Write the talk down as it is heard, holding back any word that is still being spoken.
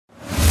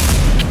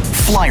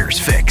Flyers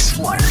Fix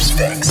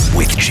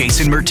with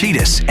Jason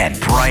Martinez and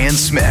Brian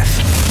Smith.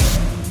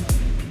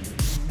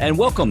 And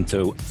welcome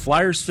to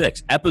Flyers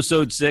Fix,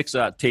 Episode 6,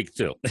 Take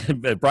 2.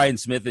 Brian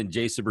Smith and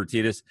Jason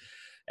Martinez.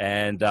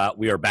 And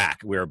we are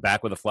back. We are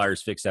back with a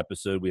Flyers Fix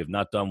episode. We have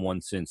not done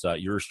one since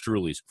yours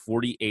truly's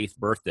 48th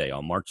birthday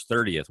on March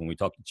 30th when we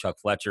talked to Chuck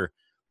Fletcher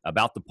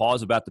about the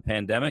pause, about the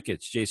pandemic.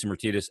 It's Jason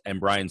Martinez and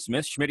Brian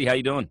Smith. Schmitty, how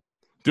you doing?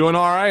 Doing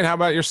all right. How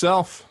about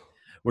yourself?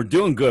 We're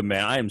doing good,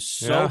 man. I am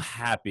so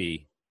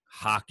happy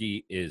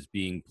hockey is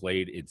being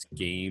played, its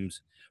games.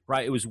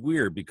 Right, it was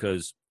weird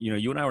because,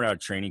 you and I were out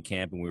at training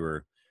camp and we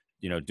were,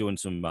 doing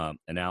some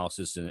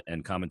analysis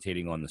and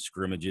commentating on the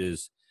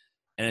scrimmages.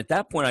 And at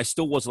that point, I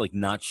still was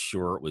not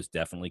sure it was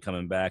definitely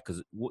coming back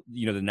because,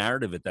 the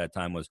narrative at that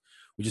time was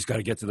we just got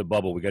to get to the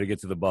bubble. We got to get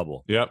to the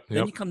bubble. Yep.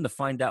 Then you come to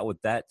find out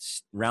with that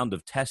round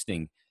of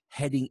testing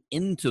heading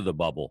into the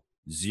bubble,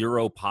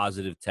 0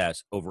 positive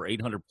tests, over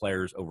 800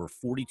 players, over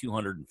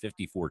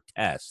 4,254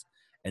 tests,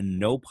 and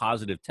no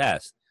positive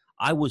tests.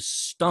 I was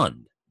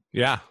stunned.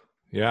 Yeah.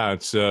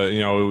 It's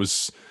it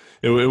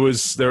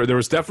was there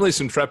was definitely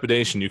some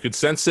trepidation. You could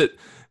sense it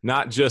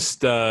not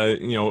just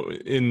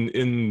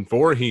in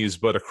Voorhees,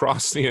 but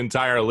across the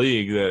entire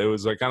league. That it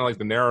was kind of like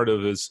the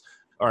narrative is,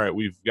 all right,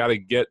 we've got to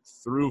get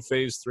through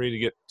phase 3 to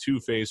get to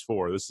phase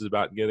 4. This is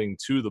about getting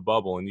to the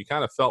bubble, and you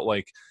kind of felt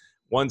like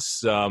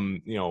once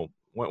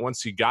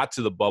once you got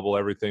to the bubble,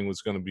 everything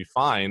was going to be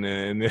fine.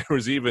 And there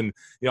was even,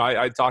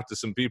 I talked to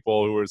some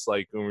people who was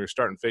like, when we were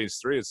starting phase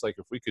 3, it's like,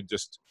 if we could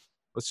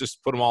let's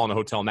just put them all in a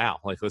hotel now.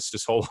 Let's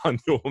just hold on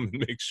to them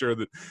and make sure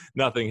that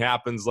nothing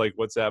happens like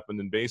what's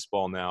happened in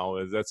baseball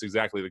now. That's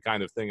exactly the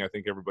kind of thing I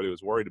think everybody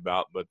was worried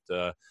about. But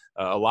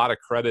a lot of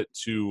credit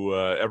to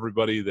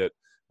everybody that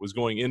was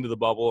going into the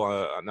bubble,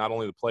 not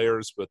only the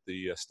players, but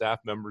the staff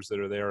members that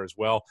are there as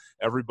well.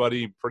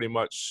 Everybody pretty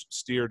much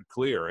steered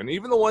clear. And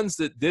even the ones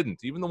that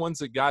didn't, even the ones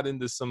that got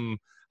into some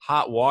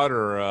hot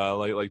water,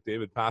 like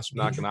David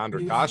Pastrnak and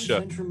Ondrej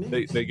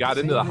Kase, they got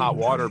into the hot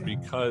water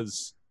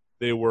because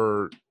they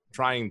were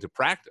trying to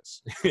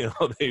practice.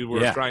 They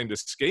were trying to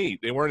skate.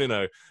 They weren't in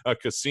a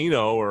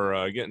casino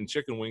or getting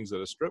chicken wings at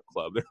a strip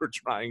club. They were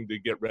trying to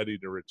get ready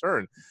to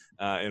return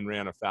and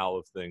ran afoul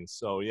of things.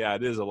 So,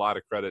 it is a lot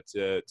of credit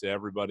to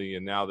everybody.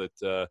 And now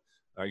that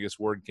I guess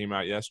word came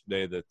out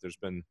yesterday that there's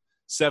been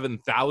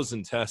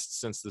 7,000 tests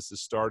since this has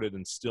started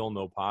and still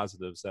no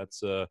positives,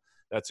 that's a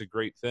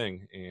great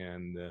thing.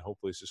 And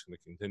hopefully it's just going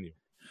to continue.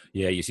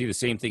 Yeah, you see the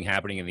same thing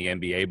happening in the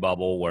NBA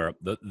bubble where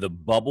the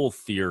bubble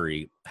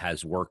theory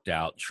has worked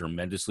out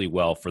tremendously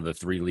well for the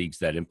 3 leagues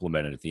that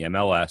implemented it. The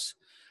MLS,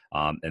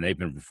 and they've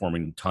been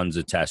performing tons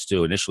of tests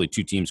too. Initially,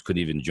 2 teams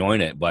couldn't even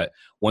join it, but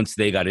once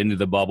they got into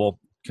the bubble,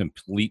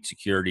 complete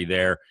security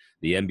there.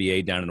 The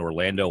NBA down in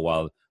Orlando,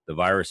 while the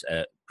virus,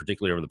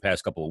 particularly over the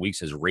past couple of weeks,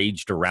 has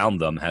raged around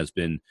them, has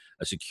been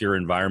a secure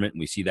environment. And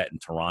we see that in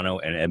Toronto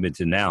and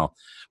Edmonton now.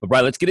 But,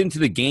 Brian, let's get into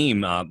the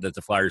game that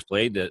the Flyers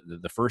played,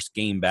 the first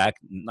game back,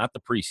 not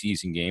the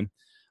preseason game.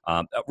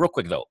 Real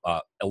quick, though,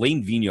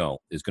 Alain Vigneault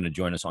is going to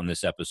join us on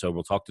this episode.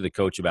 We'll talk to the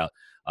coach about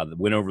the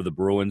win over the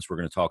Bruins. We're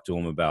going to talk to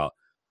him about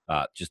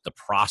just the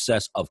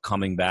process of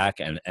coming back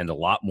and a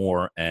lot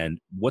more, and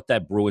what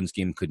that Bruins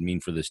game could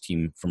mean for this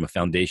team from a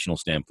foundational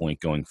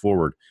standpoint going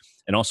forward.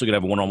 And also going to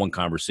have a one-on-one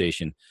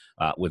conversation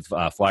with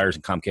Flyers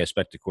and Comcast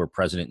Spectacor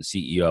President and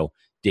CEO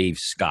Dave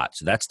Scott.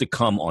 So that's to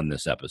come on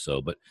this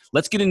episode. But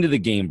let's get into the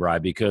game, Bri,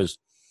 because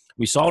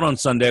we saw it on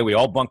Sunday. We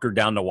all bunkered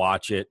down to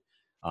watch it.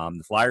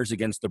 The Flyers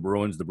against the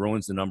Bruins. The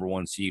Bruins, the number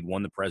 1 seed,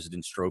 won the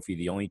President's Trophy,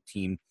 the only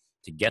team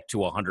to get to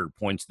 100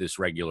 points this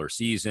regular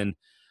season.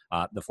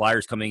 The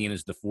Flyers coming in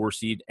as the 4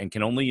 seed and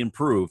can only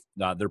improve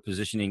their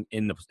positioning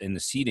in the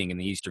seeding in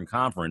the Eastern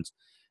Conference.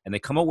 And they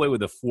come away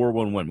with a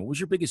 4-1 win. What was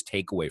your biggest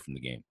takeaway from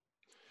the game?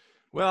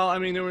 Well, I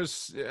mean,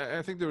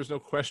 I think there was no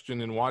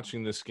question in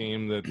watching this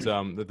game that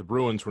that the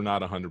Bruins were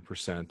not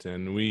 100%,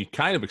 and we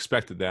kind of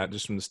expected that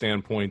just from the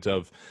standpoint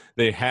of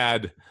they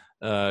had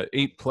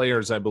 8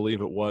 players, I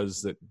believe it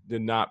was, that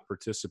did not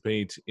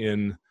participate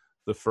in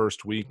the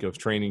first week of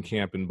training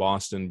camp in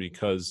Boston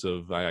because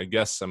of, I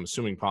guess, I'm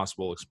assuming,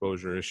 possible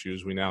exposure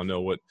issues. We now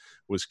know what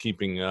was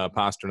keeping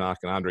Pastrnak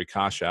and Ondrej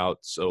Kase out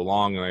so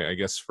long. And I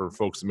guess for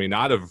folks that may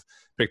not have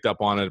picked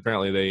up on it,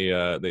 apparently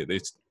they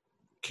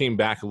came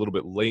back a little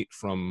bit late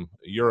from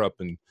Europe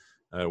and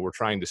were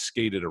trying to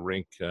skate at a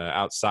rink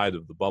outside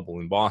of the bubble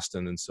in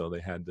Boston, and so they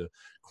had to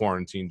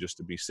quarantine just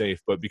to be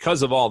safe. But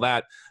because of all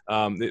that,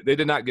 they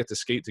did not get to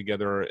skate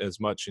together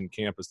as much in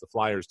camp as the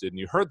Flyers did. And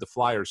you heard the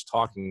Flyers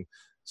talking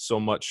so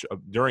much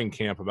during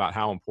camp about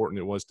how important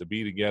it was to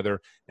be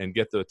together and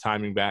get the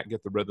timing back,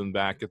 get the rhythm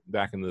back, get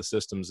back into the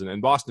systems.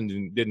 And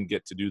Boston didn't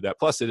get to do that.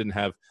 Plus, they didn't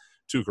have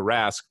Tuukka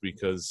Rask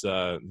because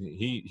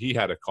he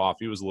had a cough.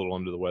 He was a little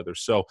under the weather.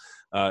 So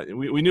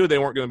we knew they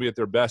weren't going to be at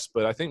their best.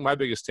 But I think my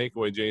biggest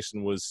takeaway,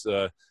 Jason, was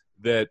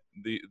that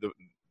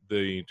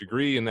the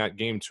degree in that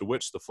game to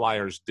which the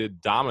Flyers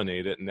did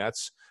dominate it, and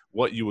that's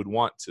what you would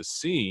want to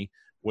see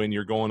when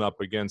you're going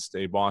up against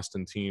a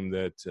Boston team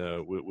that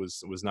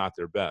was not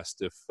their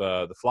best. If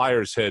the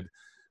Flyers had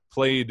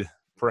played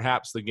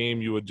perhaps the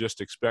game you would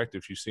just expect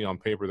if you see on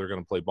paper they're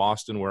going to play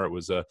Boston, where it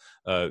was a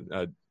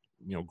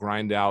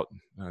grind out,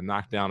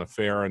 knockdown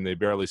affair, and they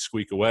barely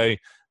squeak away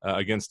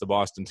against the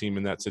Boston team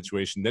in that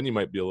situation, then you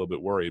might be a little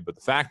bit worried. But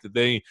the fact that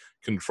they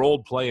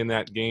controlled play in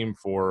that game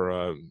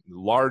for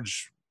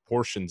large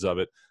portions of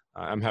it,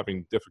 I'm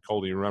having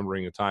difficulty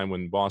remembering a time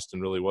when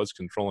Boston really was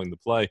controlling the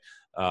play.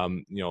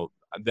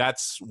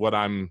 That's what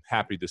I'm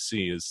happy to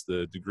see, is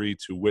the degree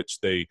to which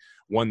they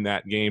won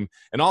that game,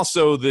 and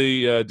also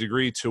the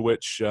degree to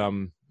which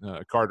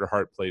Carter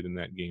Hart played in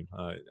that game.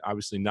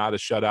 Obviously not a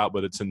shutout,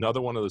 but it's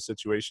another one of those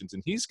situations,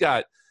 and he's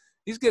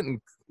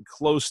getting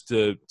close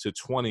to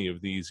 20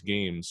 of these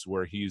games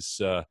where he's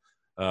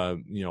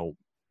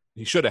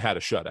he should have had a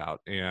shutout,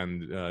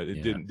 and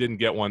didn't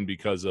get one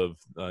because of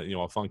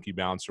a funky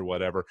bounce or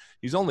whatever.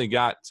 He's only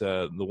got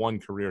the one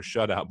career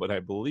shutout, but I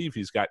believe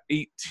he's got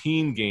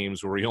 18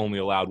 games where he only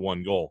allowed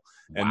one goal,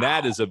 and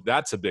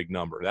that's a big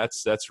number.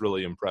 That's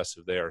really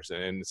impressive there.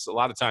 And it's a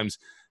lot of times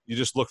you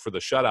just look for the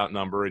shutout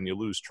number and you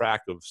lose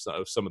track of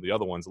some of the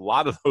other ones. A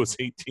lot of those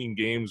 18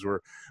 games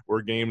were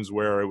games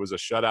where it was a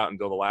shutout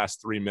until the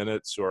last 3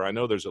 minutes, or I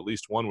know there's at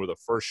least one where the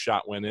first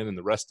shot went in and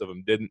the rest of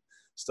them didn't.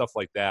 Stuff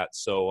like that.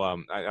 So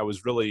I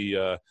was really,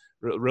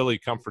 really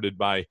comforted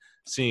by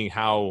seeing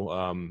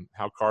how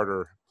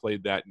Carter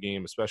played that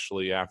game,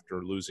 especially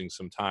after losing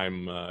some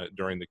time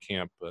during the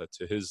camp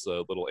to his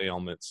little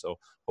ailment. So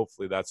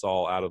hopefully that's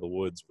all out of the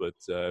woods. But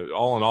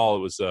all in all, it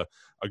was a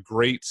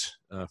great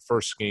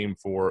first game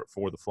for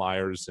the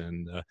Flyers,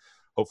 and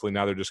hopefully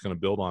now they're just going to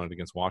build on it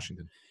against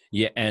Washington.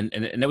 Yeah, and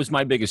that was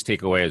my biggest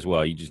takeaway as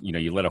well.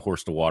 You let a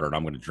horse to water, and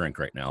I'm going to drink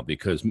right now,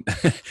 because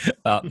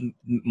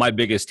my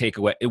biggest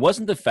takeaway, it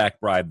wasn't the fact,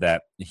 Bride,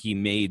 that he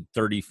made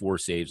 34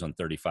 saves on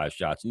 35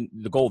 shots.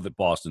 The goal that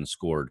Boston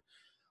scored,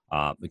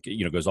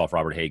 goes off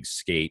Robert Haig's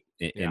skate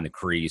in the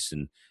crease,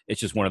 and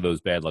it's just one of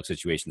those bad luck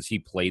situations. He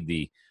played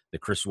the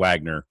Chris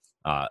Wagner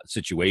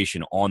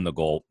situation on the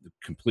goal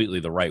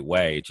completely the right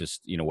way. It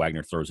just,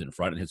 Wagner throws it in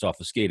front and hits off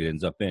a skate. It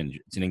ends up in.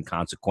 It's an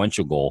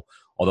inconsequential goal,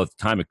 although at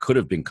the time it could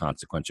have been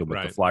consequential,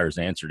 but the Flyers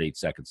answered 8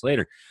 seconds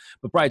later.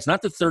 But, Brian, it's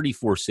not the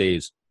 34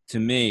 saves. To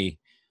me,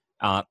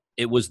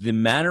 it was the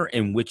manner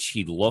in which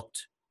he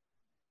looked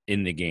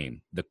in the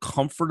game, the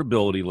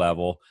comfortability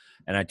level.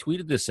 And I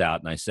tweeted this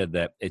out, and I said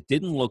that it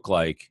didn't look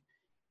like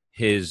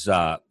his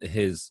heart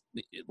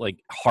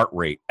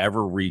rate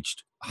ever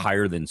reached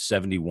higher than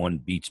 71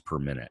 beats per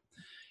minute.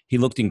 He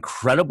looked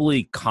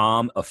incredibly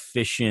calm,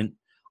 efficient,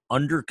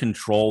 under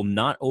control,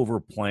 not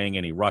overplaying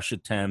any rush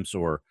attempts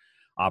or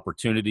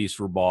opportunities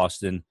for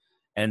Boston.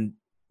 And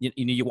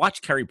you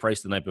watch Carey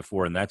Price the night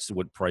before, and that's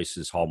what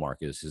Price's hallmark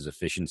is, his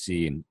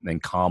efficiency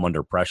and calm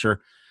under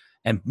pressure.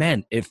 And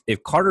man, if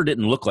Carter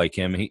didn't look like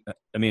him,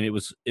 it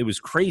was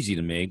crazy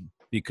to me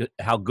because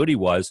how good he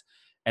was.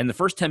 And the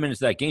first 10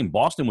 minutes of that game,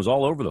 Boston was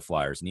all over the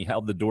Flyers, and he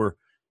held the door,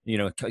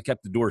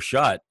 kept the door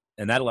shut,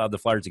 and that allowed the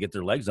Flyers to get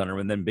their legs under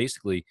him and then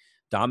basically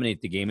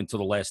dominate the game until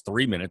the last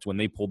 3 minutes when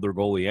they pulled their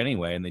goalie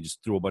anyway, and they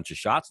just threw a bunch of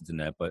shots into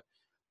net. But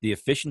the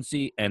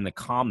efficiency and the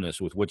calmness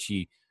with which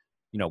he,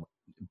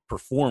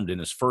 performed in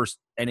his first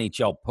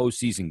NHL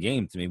postseason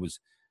game, to me, was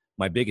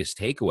my biggest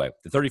takeaway.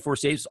 The 34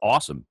 saves,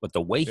 awesome, but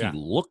the way he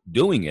looked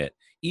doing it,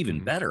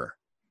 even better.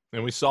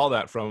 And we saw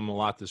that from him a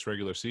lot this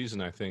regular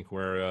season, I think,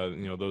 where,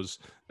 those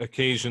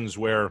occasions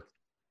where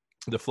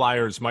the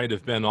Flyers might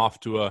have been off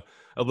to a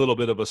little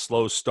bit of a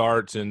slow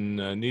start and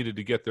needed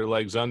to get their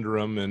legs under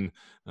them, and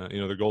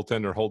their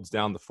goaltender holds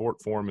down the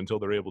fort for them until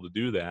they're able to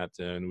do that.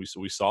 And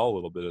we saw a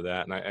little bit of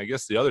that. And I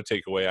guess the other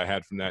takeaway I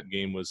had from that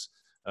game was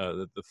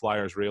that the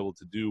Flyers were able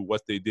to do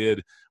what they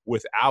did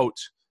without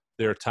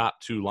their top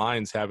two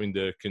lines having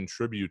to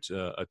contribute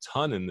a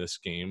ton in this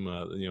game.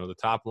 The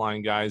top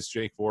line guys,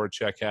 Jake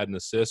Voracek had an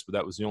assist, but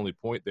that was the only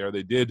point there.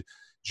 They did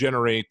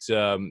generate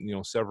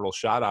several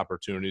shot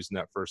opportunities in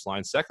that first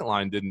line. Second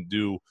line didn't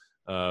do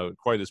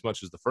quite as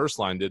much as the first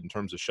line did in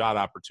terms of shot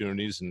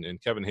opportunities,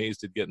 and Kevin Hayes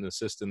did get an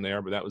assist in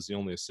there, but that was the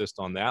only assist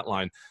on that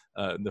line.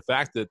 The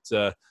fact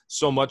that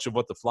so much of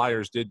what the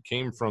Flyers did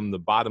came from the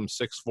bottom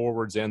six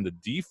forwards and the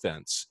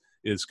defense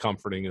is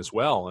comforting as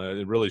well.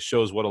 It really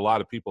shows what a lot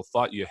of people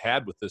thought you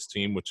had with this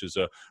team, which is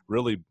a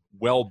really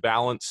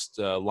well-balanced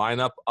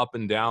lineup up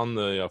and down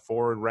the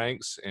forward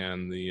ranks,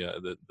 and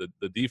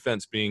the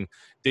defense being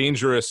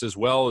dangerous as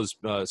well as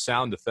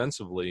sound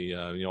defensively.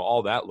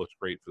 All that looked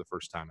great for the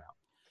first time out.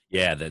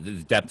 Yeah, the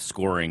depth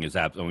scoring is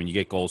absolutely. When you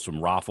get goals from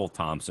Raffl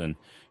Thompson,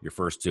 your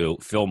first two,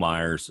 Phil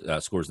Myers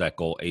scores that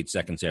goal 8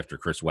 seconds after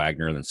Chris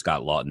Wagner, and then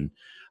Scott Lawton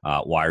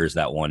wires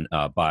that one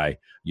by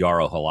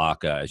Jaro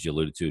Halaka, as you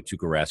alluded to.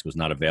 Tuukka Rask was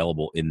not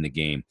available in the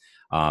game.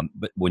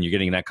 But when you're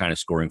getting that kind of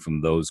scoring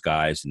from those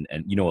guys, and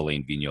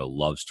Alain Vigneault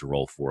loves to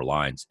roll four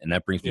lines, and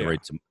that brings me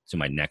right to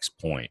my next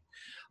point.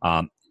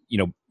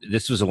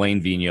 This was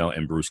Alain Vigneault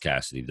and Bruce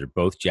Cassidy. They're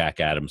both Jack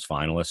Adams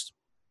finalists.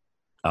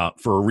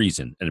 For a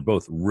reason, and they're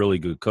both really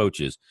good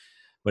coaches.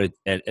 But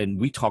and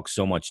we talked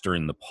so much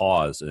during the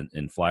pause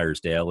in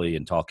Flyers Daily,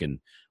 and talking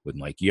with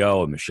Mike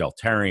Yeo and Michel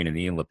Therrien and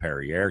Ian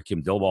LaPerriere,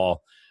 Kim Dilball,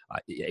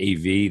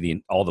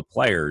 AV, all the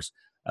players.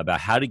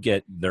 about how to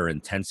get their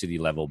intensity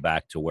level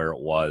back to where it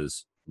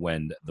was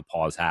when the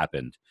pause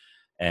happened.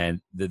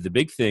 And the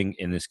big thing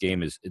in this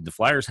game is the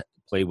Flyers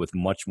played with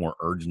much more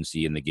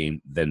urgency in the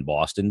game than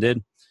Boston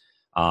did.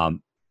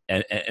 And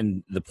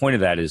the point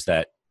of that is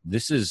that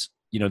this is,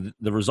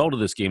 the result of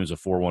this game is a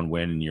 4-1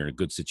 win, and you're in a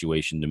good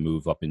situation to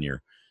move up in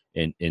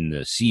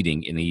the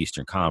seeding in the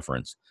Eastern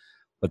Conference.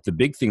 But the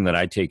big thing that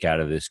I take out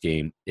of this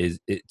game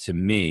to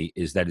me,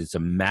 is that it's a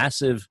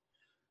massive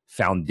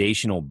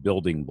foundational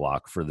building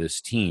block for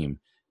this team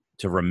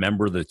to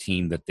remember the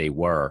team that they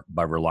were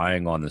by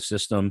relying on the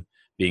system,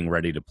 being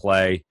ready to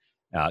play,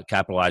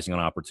 capitalizing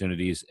on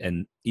opportunities.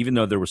 And even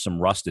though there was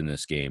some rust in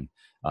this game,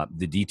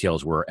 the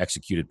details were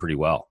executed pretty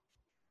well.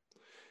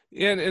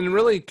 Yeah, and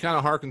really kind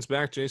of harkens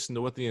back, Jason,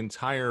 to what the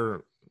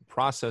entire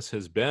process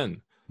has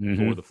been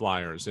for the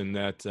Flyers, in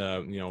that,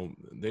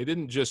 they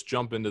didn't just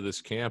jump into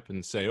this camp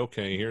and say,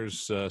 okay,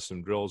 here's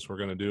some drills we're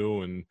going to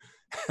do, and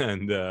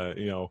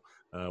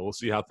we'll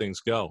see how things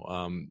go.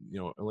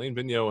 Alain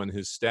Vigneault and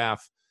his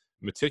staff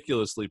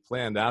meticulously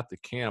planned out the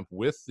camp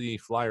with the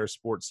Flyer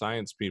sports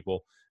science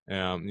people,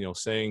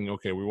 saying,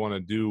 okay, we want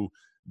to do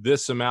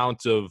this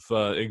amount of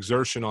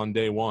exertion on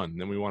day one,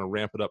 then we want to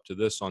ramp it up to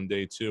this on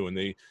day two. And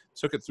they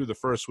took it through the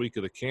first week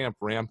of the camp,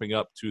 ramping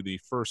up to the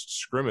first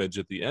scrimmage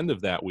at the end of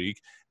that week.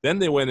 Then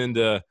they went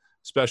into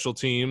special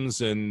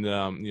teams, and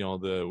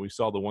we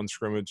saw the one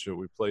scrimmage that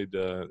we played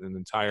an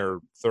entire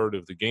third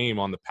of the game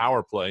on the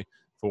power play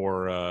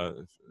for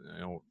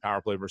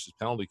power play versus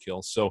penalty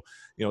kill. So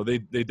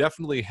they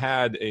definitely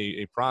had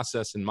a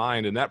process in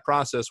mind, and that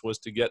process was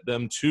to get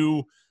them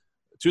to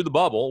the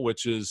bubble,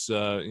 which is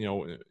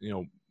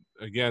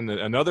again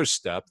another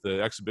step.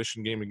 The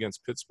exhibition game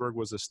against Pittsburgh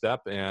was a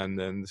step, and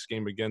then this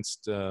game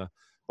against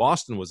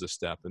Boston was a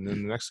step, and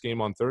then the next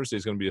game on Thursday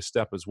is going to be a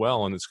step as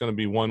well, and it's going to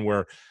be one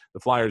where the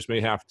Flyers may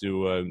have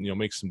to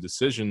make some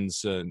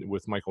decisions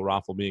with Michael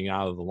Raffl being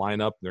out of the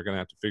lineup. They're going to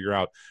have to figure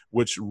out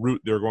which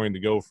route they're going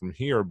to go from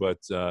here, but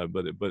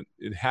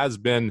it has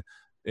been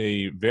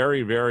a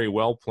very, very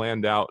well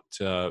planned out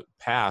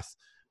path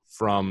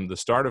from the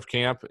start of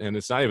camp, and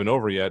it's not even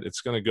over yet.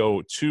 It's going to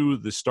go to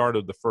the start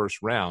of the first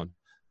round.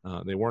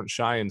 They weren't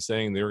shy in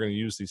saying they were going to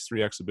use these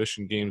 3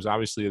 exhibition games.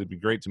 Obviously, it'd be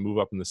great to move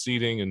up in the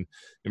seeding and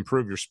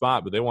improve your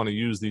spot, but they want to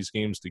use these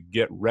games to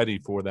get ready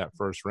for that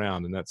first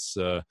round, and that's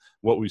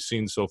what we've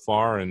seen so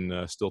far,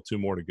 and still 2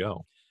 more to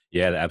go.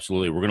 Yeah,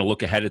 absolutely. We're going to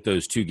look ahead at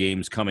those 2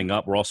 games coming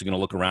up. We're also going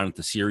to look around at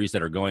the series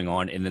that are going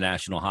on in the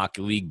National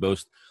Hockey League,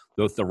 both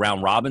the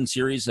round-robin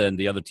series and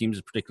the other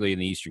teams, particularly in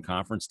the Eastern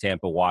Conference,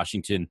 Tampa,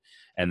 Washington,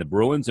 and the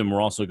Bruins. And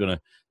we're also going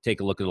to take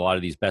a look at a lot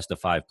of these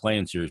best-of-5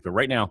 play-in series. But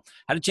right now,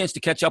 I had a chance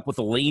to catch up with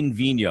Alain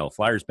Vigneault,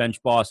 Flyers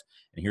bench boss,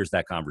 and here's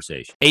that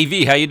conversation.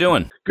 AV, how you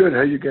doing? Good.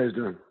 How you guys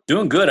doing?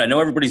 Doing good. I know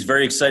everybody's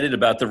very excited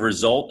about the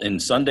result in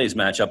Sunday's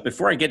matchup.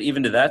 Before I get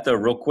even to that, though,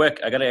 real quick,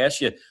 I got to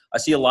ask you, I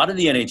see a lot of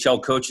the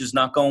NHL coaches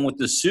not going with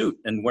the suit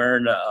and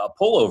wearing a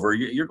pullover.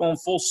 You're going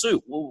full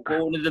suit. What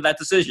went into that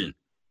decision?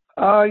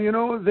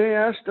 They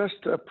asked us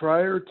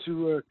prior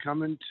to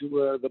coming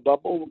to the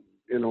bubble.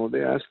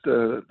 They asked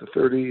the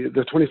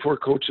 24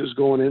 coaches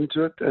going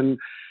into it, and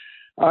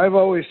I've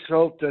always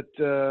felt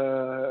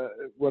that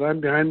when I'm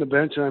behind the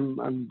bench,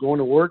 I'm going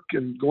to work,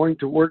 and going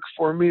to work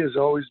for me has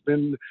always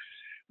been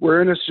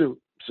wearing a suit.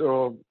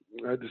 So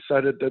I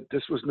decided that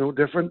this was no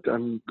different.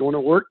 I'm going to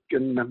work,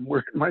 and I'm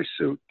wearing my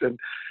suit. And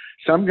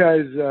some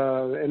guys,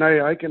 and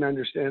I can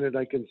understand it.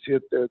 I can see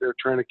it. They're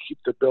trying to keep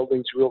the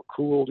buildings real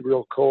cooled,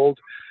 real cold.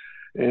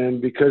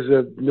 And because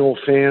of no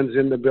fans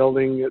in the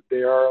building,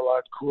 they are a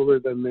lot cooler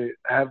than they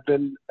have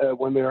been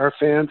when there are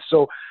fans.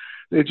 So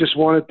they just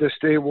wanted to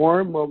stay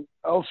warm. Well,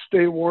 I'll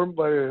stay warm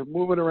by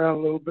moving around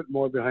a little bit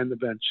more behind the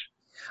bench.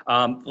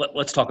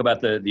 Let's talk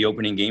about the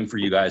opening game for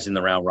you guys in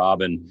the round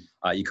robin.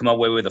 You come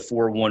away with a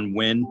 4-1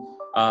 win.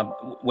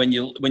 When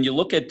you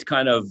look at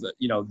kind of,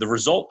 the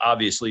result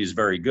obviously is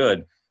very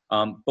good.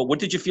 But what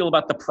did you feel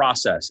about the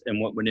process and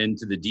what went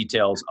into the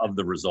details of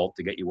the result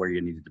to get you where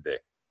you needed to be?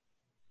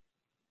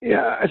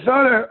 Yeah, I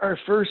thought our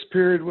first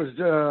period was,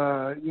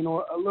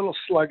 a little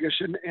sluggish,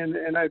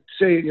 and I'd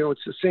say,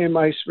 it's the same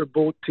ice for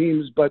both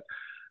teams, but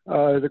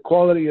the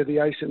quality of the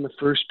ice in the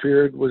first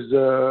period was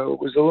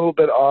a little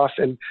bit off,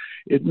 and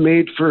it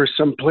made for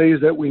some plays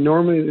that we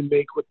normally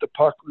make with the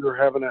puck. We were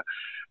having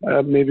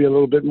maybe a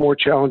little bit more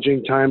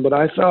challenging time, but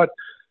I thought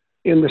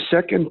in the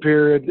second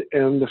period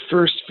and the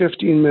first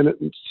 15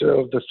 minutes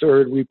of the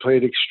third, we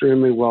played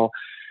extremely well.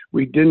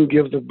 We didn't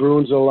give the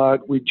Bruins a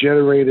lot. We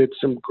generated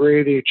some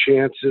grade A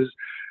chances,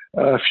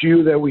 a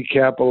few that we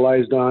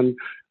capitalized on.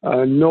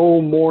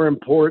 No more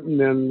important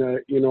than,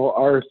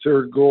 our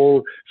third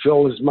goal,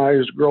 Phil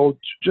Meyer's goal,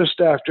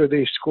 just after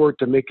they scored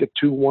to make it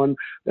 2-1.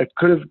 That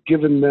could have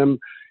given them,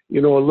 a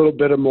little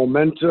bit of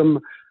momentum.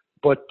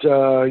 But,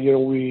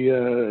 we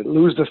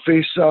lose the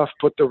face-off,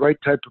 put the right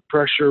type of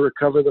pressure,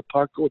 recover the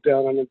puck, go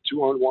down on a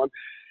 2-on-1,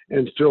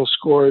 and Phil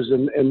scores.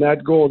 And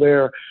that goal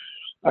there,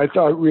 I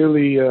thought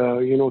really,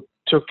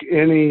 took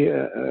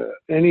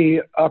any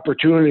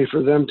opportunity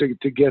for them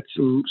to get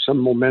some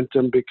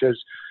momentum,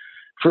 because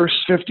first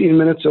 15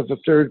 minutes of the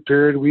third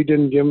period, we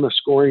didn't give them a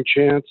scoring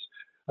chance.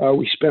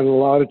 We spent a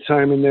lot of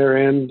time in their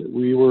end.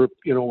 We were,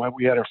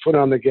 we had our foot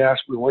on the gas.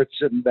 We weren't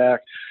sitting back.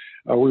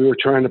 We were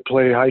trying to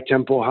play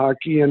high-tempo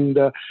hockey. And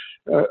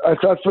I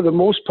thought for the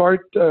most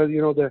part,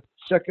 the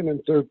second and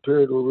third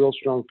period were real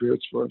strong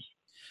periods for us.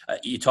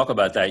 You talk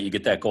about that. You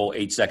get that goal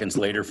 8 seconds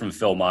later from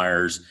Phil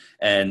Myers.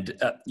 And,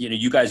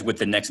 you guys with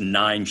the next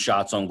 9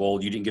 shots on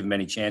goal, you didn't give them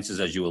any chances,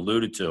 as you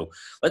alluded to.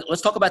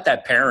 Let's talk about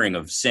that pairing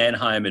of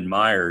Sanheim and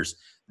Myers.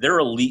 Their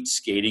elite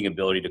skating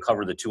ability to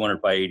cover the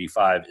 200 by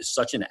 85 is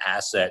such an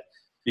asset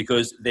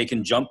because they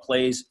can jump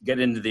plays, get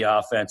into the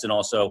offense, and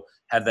also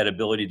have that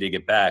ability to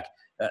get back.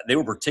 They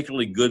were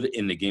particularly good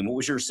in the game. What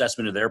was your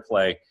assessment of their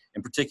play,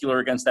 in particular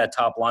against that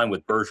top line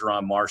with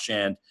Bergeron,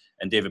 Marchand,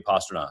 and David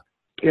Pastrnak?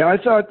 Yeah, I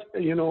thought,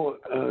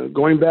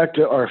 going back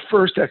to our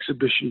first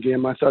exhibition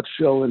game, I thought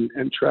Phil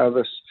and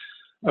Travis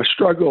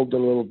struggled a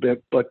little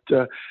bit. But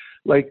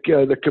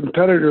the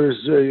competitors,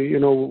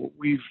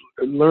 we've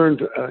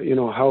learned,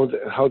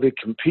 how they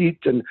compete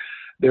and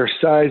their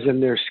size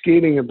and their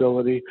skating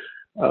ability.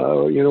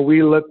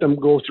 We let them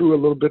go through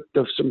a little bit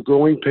of some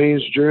growing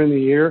pains during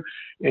the year,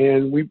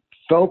 and we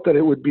felt that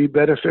it would be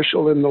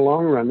beneficial in the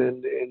long run.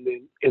 And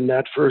in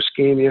that first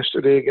game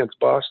yesterday against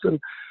Boston,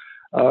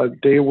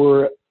 they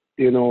were,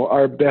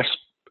 our best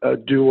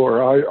duo,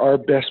 our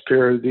best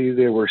pair.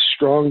 They were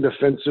strong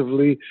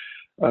defensively.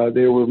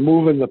 They were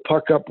moving the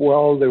puck up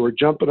well. They were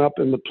jumping up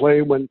in the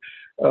play when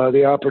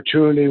the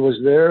opportunity was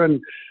there. And,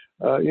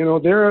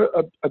 they're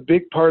a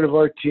big part of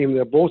our team.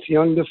 They're both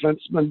young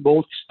defensemen,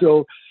 both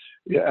still,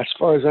 as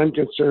far as I'm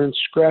concerned,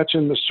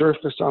 scratching the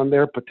surface on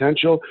their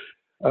potential.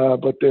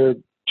 But they're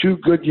two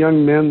good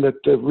young men that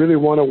really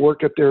want to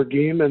work at their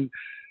game. And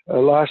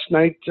last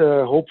night,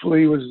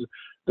 hopefully, was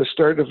the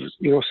start of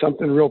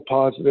something real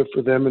positive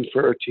for them and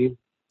for our team.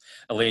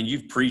 Alain,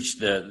 you've preached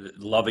the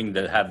loving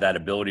to have that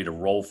ability to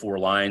roll 4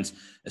 lines,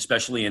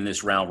 especially in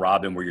this round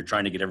robin where you're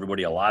trying to get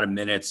everybody a lot of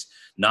minutes,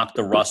 knock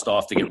the rust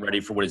off to get ready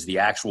for what is the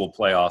actual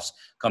playoffs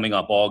coming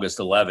up August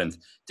 11th.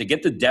 To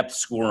get the depth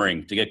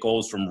scoring, to get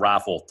goals from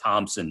Raffl,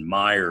 Thompson,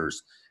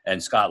 Myers,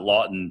 and Scott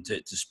Lawton,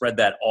 to spread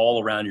that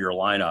all around your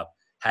lineup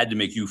had to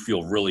make you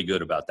feel really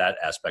good about that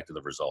aspect of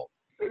the result.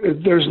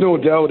 There's no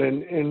doubt,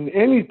 and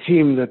any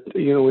team that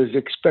is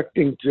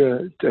expecting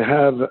to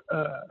have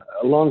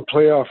a long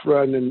playoff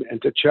run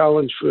and to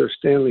challenge for a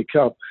Stanley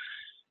Cup,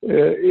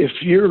 if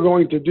you're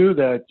going to do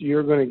that,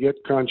 you're going to get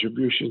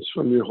contributions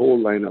from your whole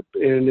lineup,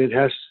 and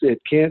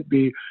it can't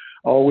be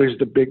always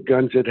the big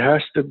guns. It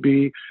has to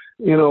be,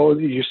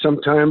 you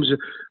sometimes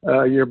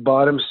your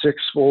bottom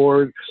 6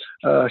 forward,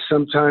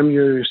 sometimes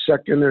your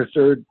second or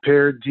third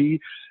pair D.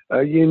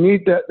 You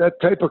need that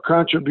type of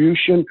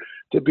contribution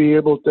to be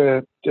able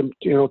to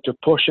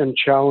push and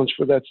challenge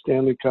for that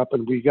Stanley Cup.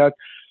 And we got,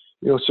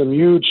 some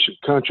huge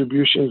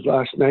contributions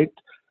last night.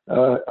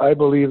 I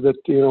believe that,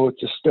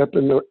 it's a step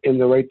in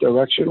the right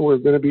direction. We're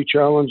going to be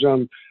challenged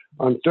on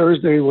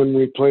Thursday when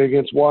we play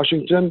against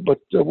Washington, but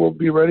we'll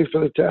be ready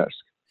for the task.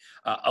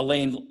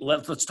 Alain,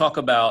 let's talk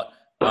about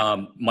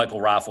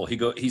Michael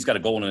Raffl. He's got a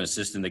goal and an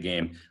assist in the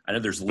game. I know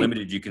there's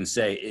limited you can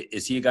say.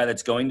 Is he a guy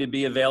that's going to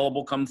be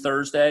available come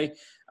Thursday?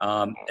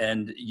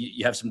 And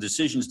you have some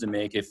decisions to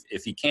make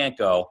if he can't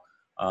go,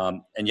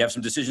 and you have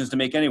some decisions to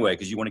make anyway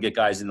because you want to get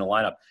guys in the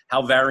lineup.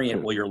 How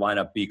variant will your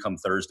lineup be come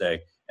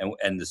Thursday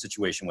and the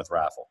situation with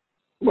Raffl?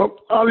 Well,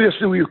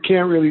 obviously we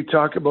can't really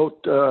talk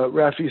about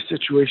Rafi's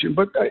situation,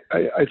 but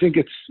I think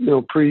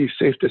it's pretty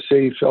safe to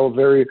say he fell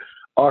very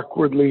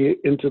awkwardly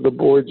into the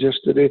boards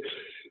yesterday,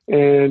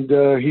 and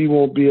he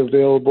won't be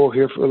available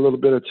here for a little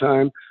bit of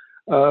time.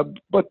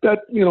 But that,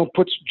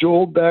 puts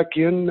Joel back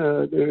in.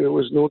 There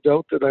was no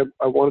doubt that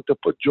I wanted to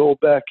put Joel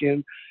back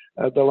in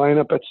the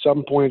lineup at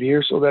some point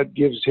here, so that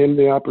gives him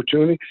the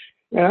opportunity.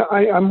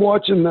 I'm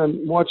watching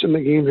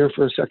the game here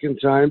for a second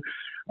time.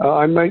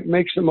 I might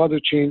make some other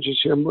changes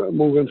here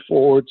moving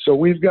forward. So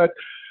we've got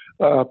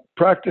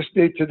practice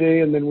day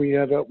today, and then we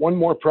have one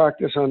more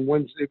practice on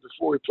Wednesday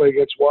before we play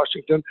against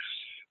Washington.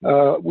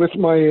 With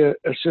my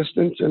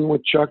assistants and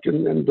with Chuck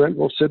and Brent,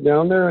 we'll sit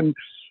down there, and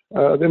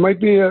there might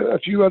be a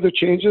few other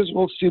changes.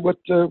 We'll see what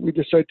we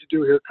decide to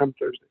do here come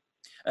Thursday.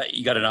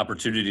 You got an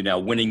opportunity now.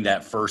 Winning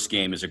that first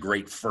game is a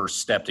great first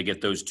step to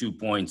get those 2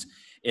 points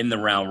in the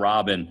round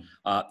robin.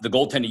 The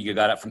goaltending you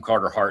got up from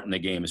Carter Hart in the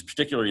game is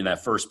particularly in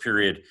that first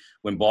period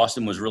when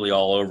Boston was really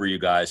all over you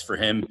guys, for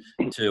him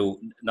to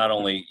not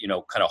only,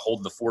 kind of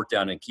hold the fort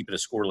down and keep it a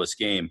scoreless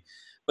game.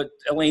 But,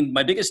 Alain,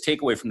 my biggest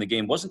takeaway from the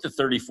game wasn't the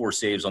 34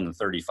 saves on the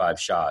 35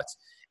 shots.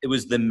 It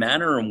was the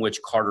manner in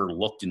which Carter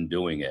looked in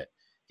doing it.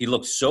 He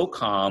looked so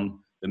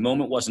calm. The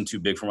moment wasn't too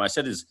big for him. I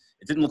said it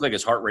didn't look like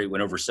his heart rate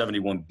went over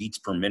 71 beats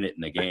per minute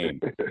in the game.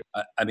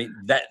 I mean,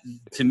 that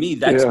to me,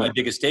 that's my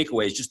biggest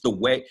takeaway is just the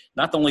way,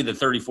 not only the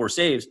 34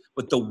 saves,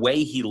 but the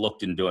way he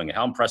looked in doing it.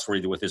 How impressed were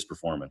you with his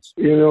performance?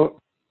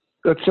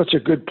 That's such a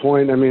good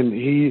point. I mean,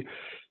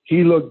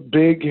 he looked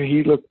big.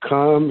 He looked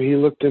calm. He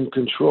looked in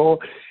control.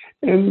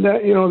 And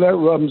that, that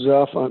rubs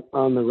off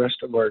on the rest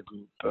of our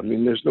group. I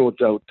mean, there's no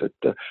doubt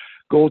that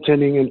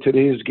goaltending in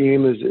today's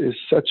game is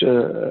such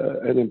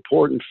an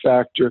important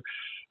factor.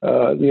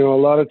 A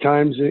lot of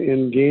times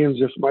in games,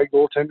 if my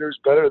goaltender is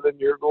better than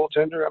your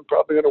goaltender, I'm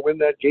probably going to win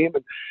that game.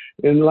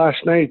 And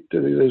last night,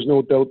 there's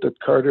no doubt that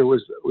Carter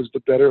was the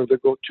better of the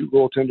two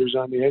goaltenders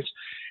on the ice.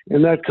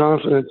 And that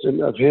confidence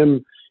of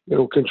him,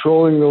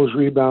 controlling those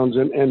rebounds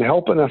and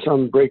helping us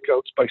on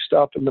breakouts by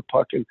stopping the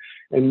puck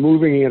and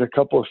moving it a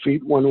couple of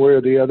feet one way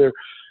or the other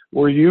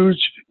were huge.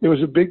 It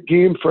was a big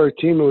game for our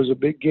team. It was a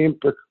big game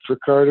for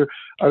Carter.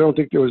 I don't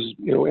think there was,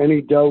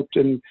 any doubt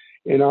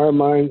in our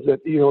minds that,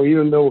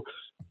 even though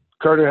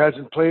Carter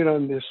hasn't played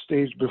on this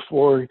stage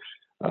before,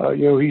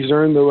 he's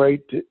earned the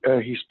right.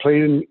 He's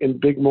played in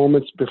big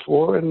moments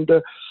before, and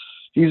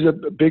he's a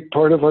big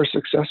part of our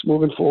success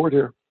moving forward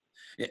here.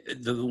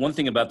 The one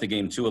thing about the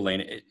game too,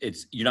 Elaine,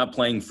 it's you're not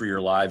playing for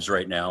your lives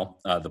right now.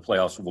 The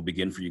playoffs will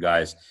begin for you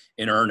guys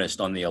in earnest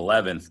on the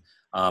 11th.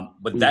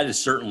 But that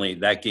is certainly,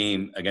 that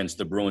game against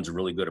the Bruins, a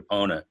really good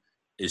opponent,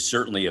 is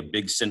certainly a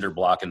big cinder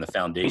block in the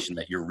foundation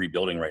that you're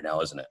rebuilding right now,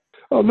 isn't it?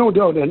 Oh, no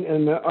doubt.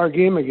 And our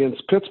game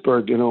against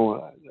Pittsburgh,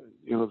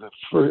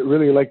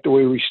 really liked the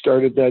way we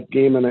started that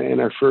game in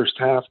our first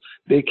half.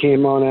 They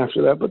came on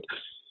after that. But,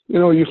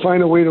 you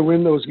find a way to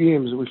win those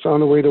games. We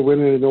found a way to win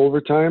it in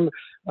overtime,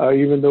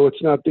 even though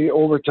it's not the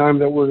overtime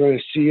that we're going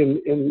to see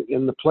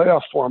in the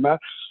playoff format.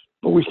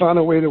 But we found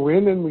a way to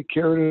win, and we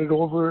carried it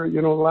over,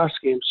 last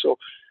game. So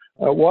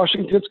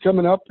Washington's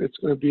coming up. It's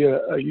going to be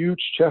a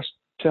huge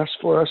test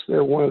for us.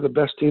 They're one of the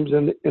best teams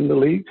in the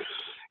league.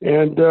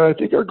 And I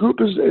think our group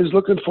is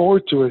looking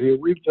forward to it here.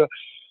 We've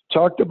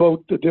talked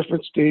about the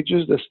different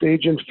stages, the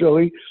stage in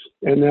Philly,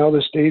 and now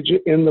the stage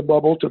in the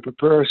bubble to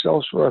prepare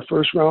ourselves for our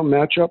first round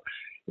matchup.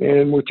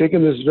 And we're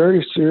taking this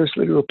very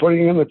seriously. We're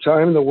putting in the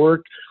time, the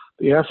work,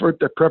 the effort,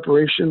 the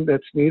preparation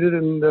that's needed.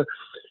 And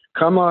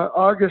come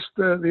August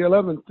the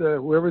 11th,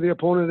 whoever the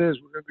opponent is,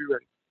 we're going to be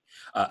ready.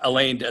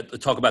 Elaine,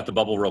 talk about the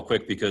bubble real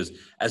quick, because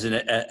as an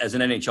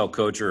NHL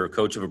coach or a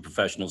coach of a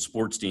professional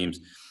sports teams,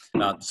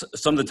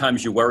 some of the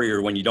times you worry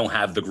are when you don't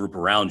have the group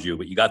around you,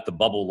 but you got the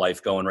bubble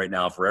life going right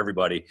now for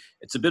everybody.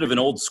 It's a bit of an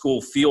old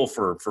school feel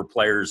for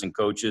players and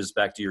coaches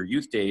back to your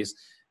youth days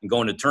and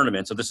going to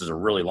tournaments. So this is a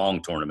really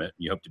long tournament.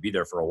 You hope to be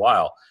there for a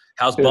while.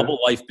 How's bubble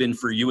life been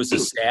for you as a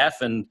staff,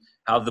 and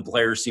how the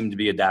players seem to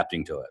be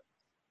adapting to it?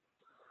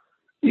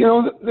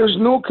 There's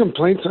no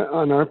complaints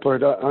on our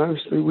part.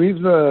 Honestly,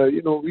 we've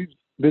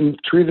been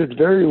treated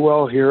very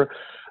well here.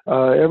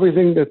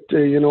 Everything that,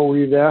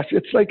 we've asked,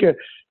 it's like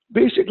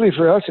basically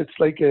for us, it's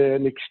like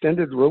an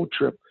extended road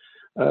trip.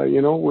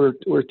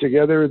 We're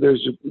together.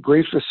 There's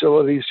great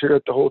facilities here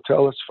at the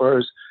hotel as far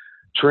as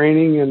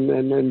training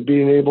and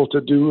being able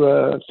to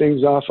do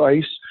things off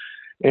ice.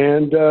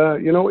 And,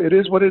 it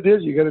is what it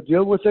is. You got to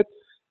deal with it.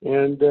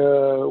 And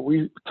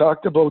we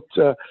talked about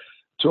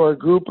to our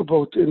group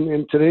about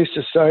in today's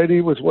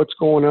society with what's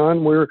going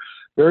on. We're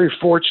very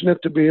fortunate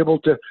to be able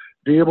to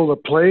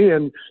play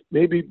and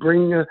maybe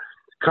bring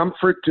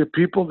comfort to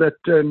people that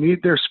need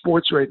their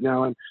sports right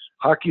now. And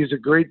hockey is a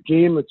great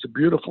game. It's a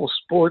beautiful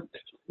sport.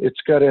 It's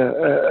got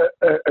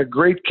a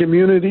great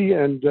community,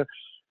 and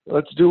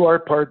let's do our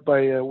part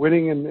by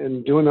winning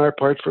and doing our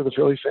part for the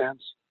Philly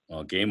fans.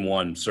 Well, game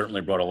one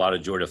certainly brought a lot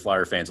of joy to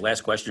Flyer fans.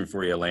 Last question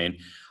for you, Elaine.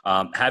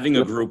 Having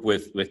a group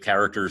with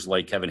characters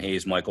like Kevin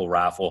Hayes, Michael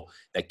Raffl,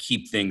 that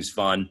keep things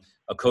fun,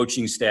 a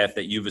coaching staff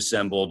that you've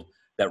assembled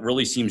that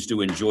really seems to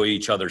enjoy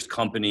each other's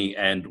company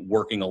and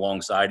working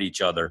alongside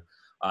each other,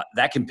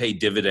 that can pay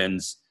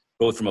dividends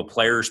both from a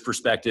player's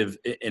perspective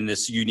in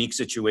this unique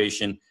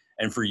situation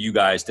and for you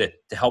guys to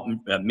help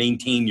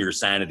maintain your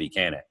sanity,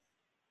 can it?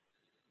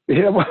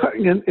 Yeah, well,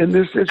 in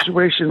this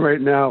situation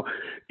right now,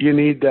 you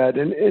need that.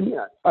 And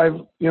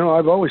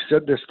I've always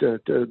said this to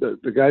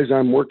the guys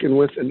I'm working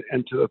with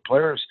and to the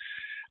players.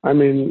 I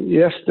mean,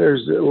 yes,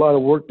 there's a lot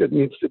of work that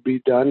needs to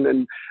be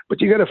done, but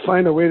you got to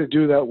find a way to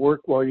do that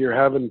work while you're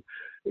having,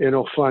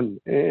 fun.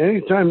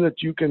 Anytime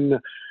that you can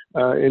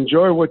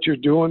enjoy what you're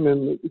doing,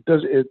 and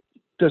it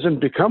doesn't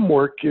become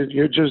work,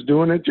 you're just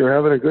doing it. You're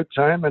having a good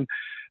time. And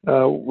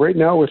right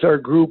now with our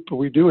group,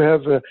 we do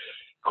have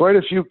quite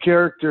a few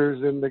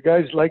characters, and the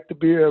guys like to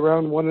be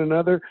around one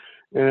another.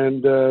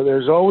 And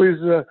there's always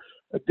a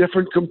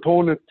different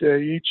component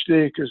each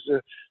day, because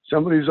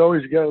somebody's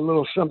always got a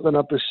little something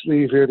up his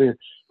sleeve here to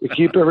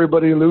keep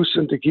everybody loose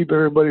and to keep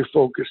everybody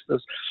focused.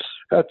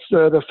 That's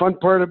the fun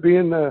part of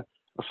being a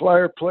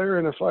Flyer player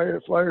and a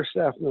Flyer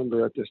staff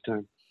member at this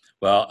time.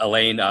 Well,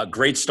 Elaine,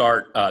 great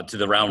start to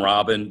the round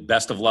robin.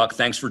 Best of luck.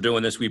 Thanks for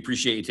doing this. We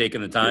appreciate you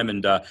taking the time,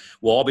 and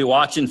we'll all be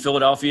watching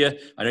Philadelphia.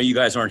 I know you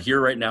guys aren't here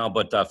right now,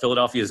 but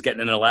Philadelphia is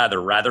getting in a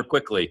lather rather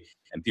quickly,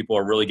 and people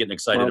are really getting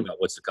excited about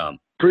what's to come.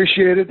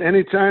 Appreciate it.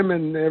 Anytime,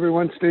 and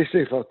everyone stay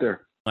safe out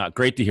there.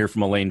 Great to hear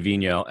from Alain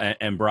Vigneault.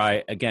 And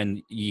Bri,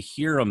 again, you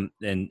hear him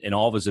in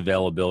all of his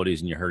availabilities,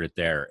 and you heard it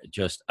there.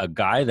 Just a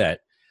guy that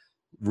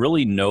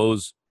really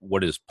knows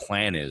what his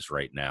plan is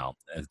right now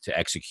to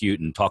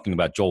execute. And talking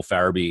about Joel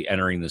Farabee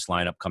entering this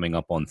lineup coming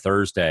up on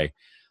Thursday,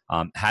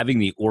 having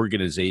the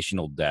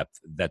organizational depth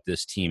that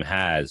this team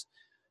has,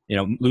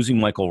 losing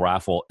Michael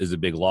Raffle is a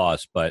big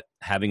loss, but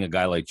having a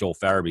guy like Joel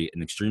Farabee,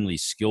 an extremely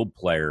skilled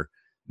player,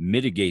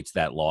 mitigates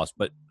that loss.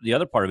 But the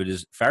other part of it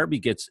is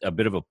Farabee gets a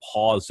bit of a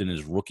pause in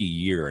his rookie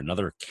year,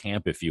 another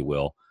camp, if you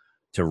will,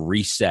 to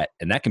reset,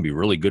 and that can be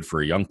really good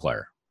for a young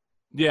player.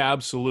 Yeah,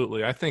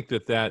 absolutely. I think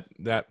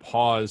that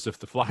pause, if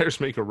the Flyers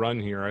make a run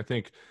here, I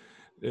think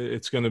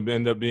it's going to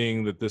end up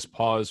being that this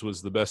pause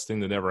was the best thing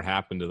that ever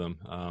happened to them.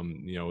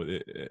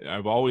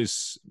 I've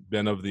always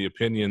been of the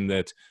opinion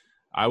that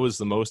I was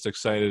the most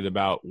excited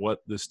about what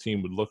this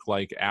team would look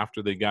like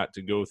after they got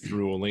to go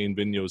through Alain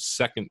Vigneault's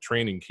second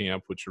training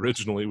camp, which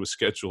originally was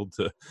scheduled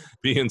to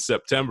be in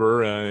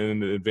September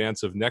in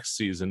advance of next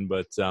season.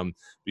 But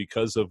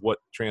because of what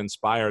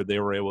transpired, they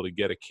were able to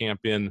get a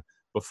camp in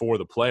before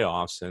the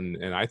playoffs.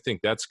 And I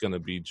think that's going to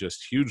be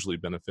just hugely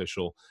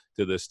beneficial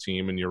to this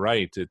team. And you're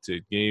right,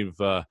 it gave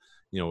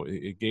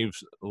it gave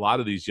a lot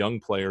of these young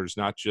players,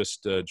 not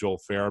just Joel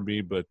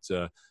Farabee,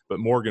 but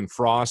Morgan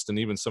Frost, and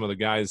even some of the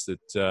guys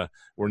that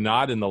were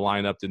not in the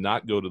lineup, did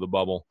not go to the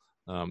bubble,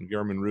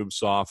 German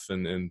Rubtsov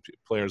and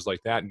players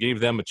like that,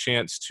 gave them a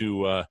chance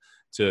to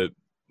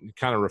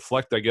kind of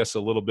reflect, I guess,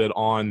 a little bit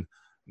on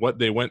what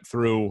they went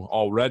through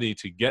already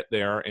to get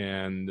there,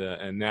 and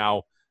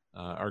now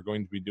are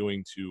going to be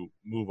doing to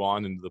move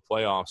on into the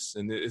playoffs.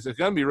 And it's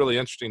going to be really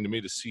interesting to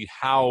me to see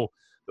how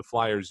the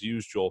Flyers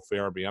use Joel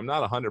Farabee. I'm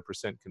not 100%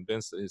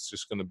 convinced that it's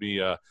just going to be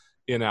a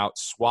in-out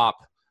swap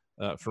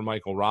for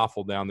Michael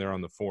Raffle down there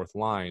on the fourth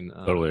line.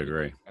 Totally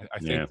agree. I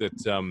think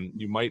that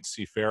you might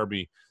see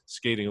Farabee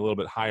skating a little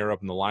bit higher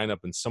up in the lineup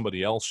and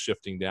somebody else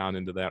shifting down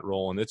into that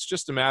role. And it's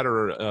just a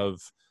matter of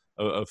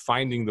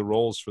finding the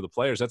roles for the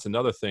players. That's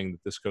another thing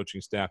that this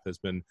coaching staff has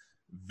been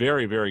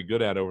very, very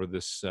good at over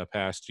this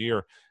past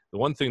year. The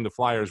one thing the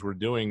Flyers were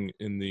doing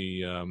in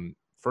the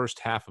first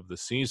half of the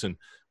season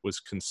was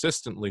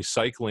consistently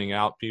cycling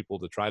out people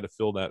to try to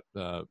fill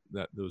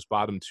those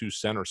bottom two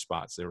center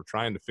spots. They were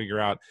trying to figure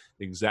out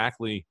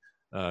exactly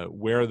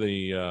where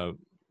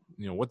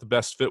what the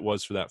best fit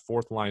was for that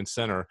fourth line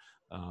center.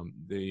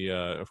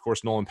 Of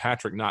course, Nolan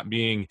Patrick not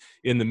being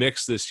in the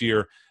mix this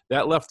year,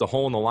 that left a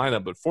hole in the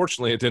lineup, but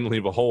fortunately it didn't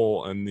leave a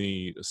hole in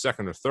the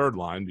second or third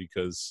line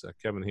because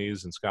Kevin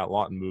Hayes and Scott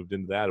Lawton moved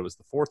into that. It was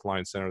the fourth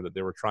line center that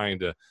they were trying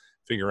to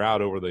figure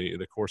out over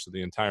the course of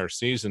the entire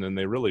season, and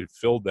they really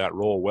filled that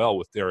role well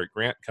with Derek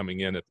Grant coming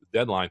in at the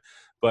deadline.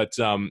 But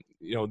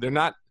they're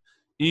not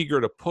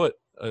eager to put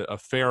a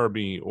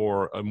Farabee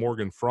or a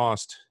Morgan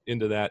Frost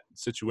into that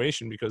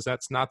situation because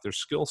that's not their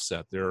skill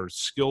set. They're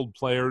skilled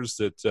players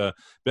that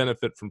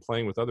benefit from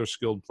playing with other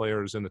skilled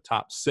players in the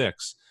top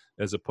six,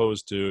 as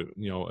opposed to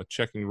a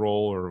checking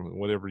role or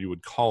whatever you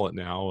would call it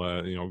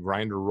now,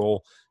 grinder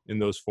role in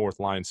those fourth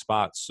line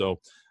spots. So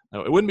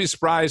I wouldn't be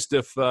surprised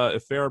if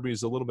Farabee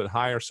is a little bit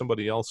higher,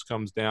 somebody else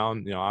comes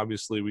down.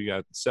 Obviously we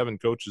got 7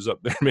 coaches up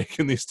there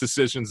making these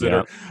decisions that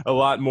are a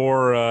lot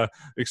more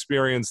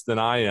experienced than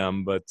I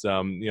am. But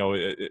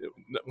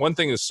one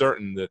thing is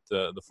certain, that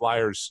the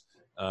Flyers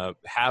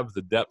have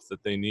the depth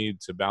that they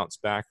need to bounce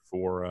back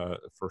for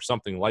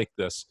something like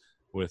this,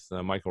 with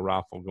Michael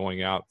Raffle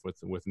going out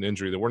with an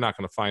injury that we're not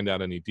going to find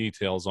out any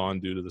details on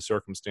due to the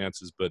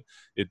circumstances, but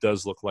it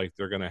does look like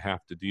they're going to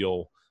have to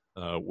deal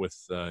with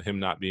him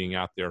not being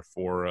out there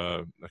for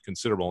a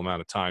considerable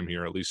amount of time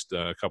here, at least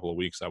a couple of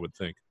weeks, I would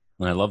think.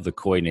 And I love the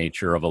coy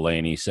nature of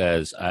Alain. He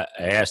says, I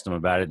asked him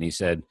about it, and he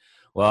said,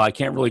 well, I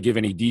can't really give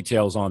any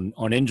details on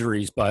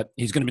injuries, but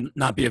he's going to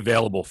not be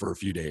available for a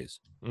few days.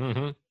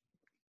 Mm-hmm.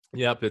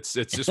 Yep, it's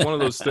just one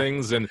of those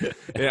things, and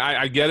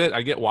I get it.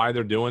 I get why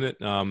they're doing it.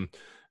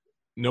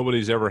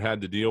 Nobody's ever had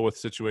to deal with a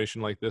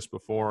situation like this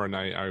before, and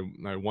I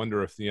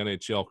wonder if the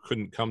NHL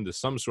couldn't come to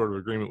some sort of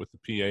agreement with the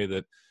PA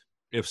that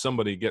if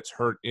somebody gets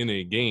hurt in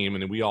a game,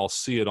 and we all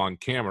see it on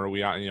camera,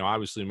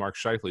 obviously Mark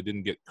Scheifele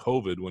didn't get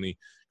COVID when he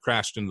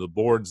crashed into the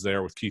boards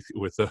there with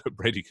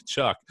Brady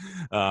Tkachuk.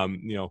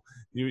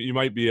 You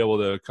might be able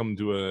to come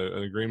to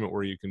an agreement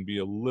where you can be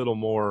a little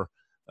more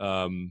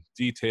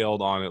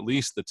detailed on at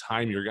least the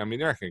time they're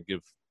not going to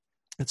give.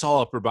 It's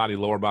all upper body,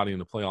 lower body in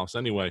the playoffs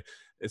anyway.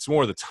 It's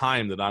more the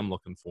time that I'm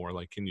looking for.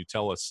 Like, can you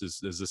tell us, is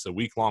this a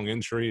week-long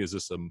injury? Is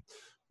this a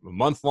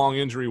month-long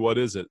injury? What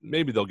is it?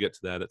 Maybe they'll get to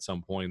that at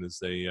some point as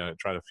they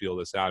try to feel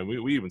this out. And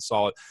we even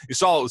saw it. You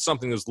saw it with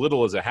something as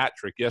little as a hat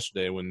trick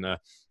yesterday when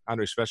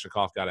Andrei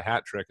Svechnikov got a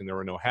hat trick and there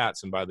were no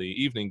hats. And by the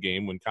evening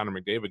game, when Connor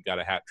McDavid got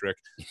a hat trick,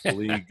 the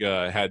league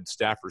had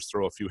staffers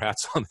throw a few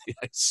hats on the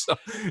ice. So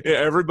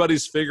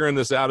everybody's figuring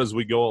this out as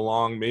we go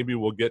along. Maybe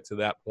we'll get to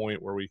that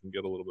point where we can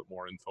get a little bit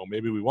more info.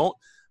 Maybe we won't.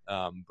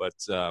 But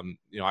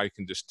I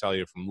can just tell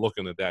you from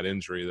looking at that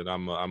injury that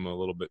I'm a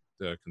little bit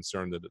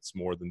concerned that it's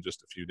more than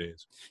just a few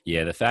days.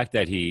 Yeah, the fact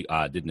that he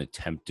didn't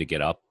attempt to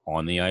get up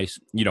on the ice,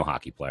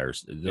 hockey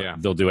players,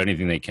 they'll do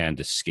anything they can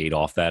to skate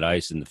off that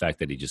ice, and the fact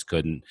that he just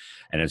couldn't,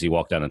 and as he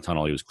walked down the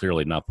tunnel, he was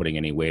clearly not putting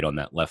any weight on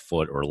that left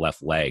foot or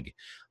left leg,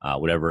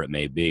 whatever it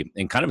may be.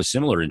 And kind of a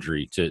similar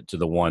injury to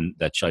the one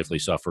that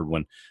Scheifele suffered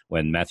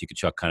when Matthew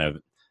Tkachuk kind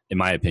of, in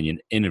my opinion,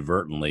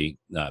 inadvertently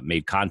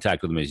made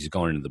contact with him as he's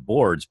going into the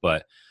boards,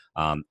 but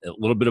A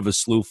little bit of a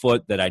slew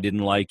foot that I didn't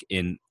like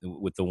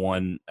with the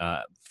one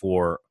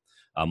for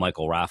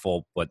Michael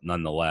Raffle, but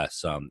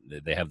nonetheless,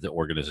 they have the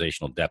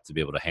organizational depth to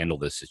be able to handle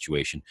this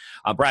situation.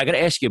 Brad, I got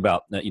to ask you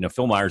about,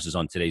 Phil Myers is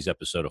on today's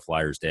episode of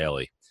Flyers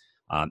Daily.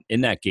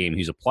 In that game,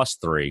 he's a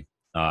 +3,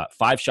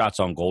 5 shots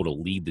on goal to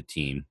lead the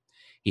team.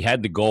 He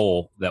had the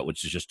goal that was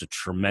just a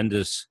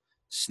tremendous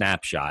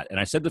snapshot. And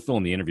I said to Phil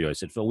in the interview, I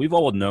said, Phil, we've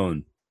all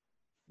known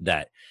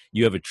that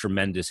you have a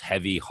tremendous,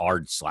 heavy,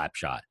 hard slap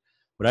shot.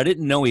 But I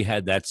didn't know he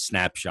had that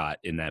snapshot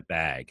in that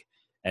bag.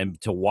 And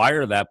to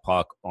wire that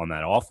puck on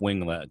that off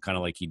wing, kind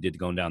of like he did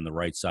going down the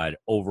right side,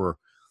 over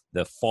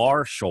the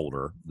far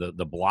shoulder,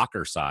 the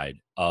blocker side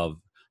of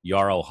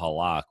Jaro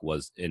Halak,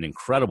 was an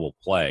incredible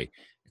play.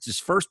 It's his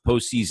first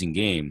postseason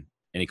game,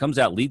 and he comes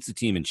out, leads the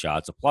team in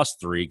shots, a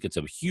 +3, gets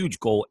a huge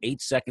goal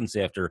 8 seconds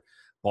after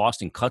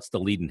Boston cuts the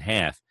lead in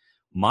half.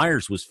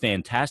 Myers was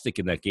fantastic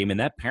in that game, and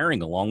that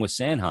pairing along with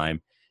Sanheim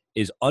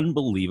is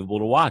unbelievable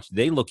to watch.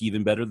 They look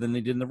even better than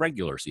they did in the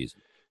regular season.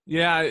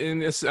 Yeah,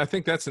 and I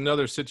think that's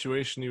another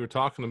situation you were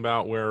talking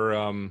about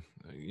where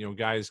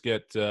guys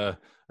get a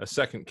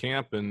second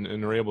camp and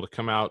are able to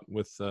come out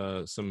with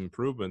some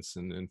improvements.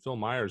 And Phil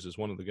Myers is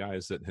one of the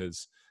guys that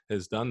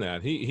has done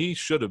that. He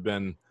should have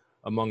been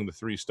among the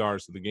 3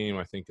 stars of the game,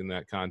 I think, in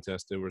that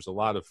contest. There was a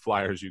lot of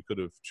Flyers you could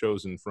have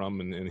chosen from,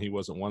 and he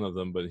wasn't one of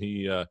them. But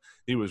he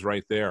was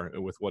right there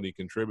with what he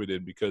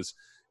contributed, because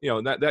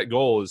that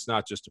goal is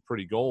not just a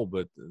pretty goal,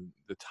 but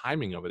the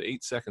timing of it,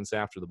 8 seconds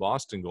after the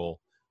Boston goal,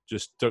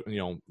 just took,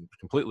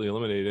 completely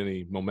eliminated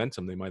any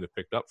momentum they might have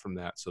picked up from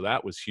that. So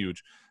that was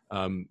huge.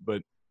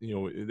 But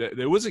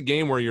there was a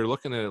game where you're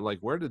looking at it like,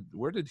 where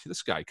did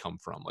this guy come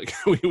from? Like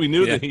we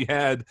knew that he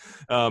had,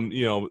 a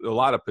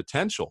lot of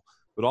potential,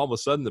 but all of a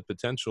sudden the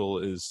potential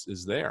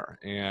is there.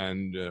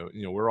 And,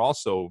 we're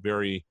also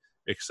very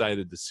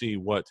excited to see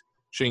what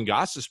Shane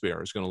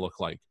Gostisbehere is going to look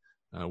like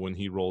when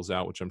he rolls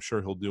out, which I'm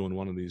sure he'll do in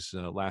one of these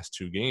last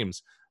 2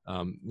 games.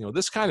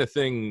 This kind of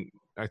thing,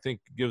 I think,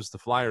 gives the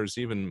Flyers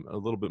even a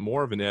little bit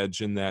more of an edge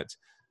in that,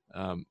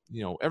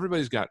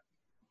 everybody's got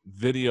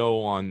video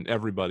on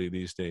everybody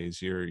these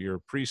days.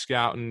 You're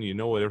pre-scouting, you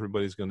know what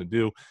everybody's going to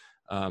do.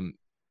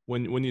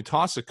 When you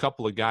toss a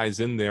couple of guys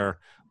in there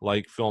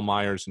like Phil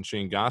Myers and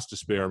Shane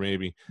Gostisbehere,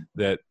 maybe,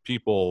 that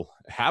people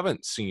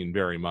haven't seen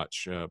very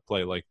much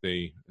play like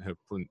they have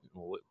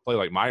play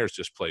like Myers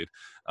just played,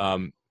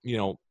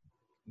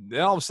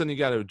 then all of a sudden you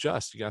got to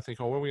adjust. You got to think,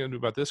 what are we going to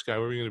do about this guy?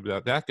 What are we going to do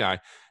about that guy?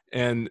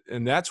 And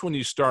that's when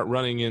you start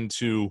running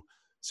into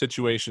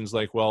situations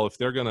like, well, if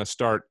they're going to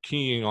start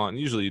keying on,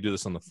 usually you do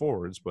this on the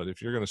forwards, but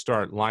if you're going to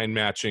start line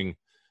matching,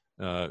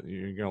 you're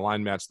going to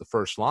line match the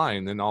first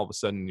line, then all of a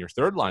sudden your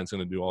third line's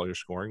going to do all your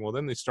scoring. Well,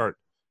 then they start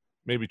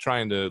maybe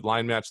trying to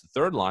line match the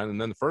third line,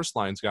 and then the first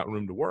line's got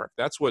room to work.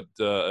 That's what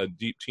a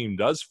deep team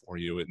does for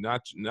you. It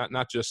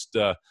not just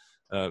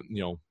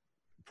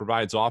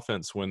provides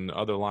offense when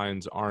other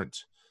lines aren't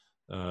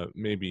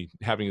maybe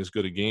having as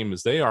good a game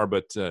as they are,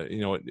 but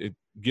it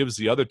gives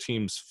the other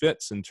teams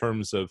fits in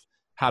terms of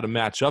how to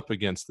match up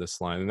against this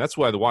line. And that's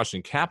why the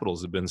Washington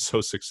Capitals have been so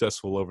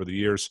successful over the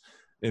years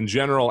in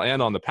general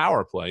and on the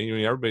power play.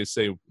 Everybody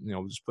say,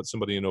 just put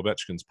somebody in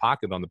Ovechkin's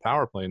pocket on the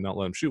power play and not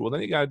let him shoot. Well,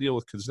 then you got to deal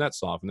with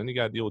Kuznetsov, and then you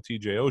got to deal with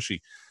TJ Oshie.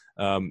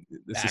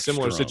 It's a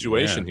similar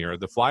situation here.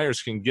 The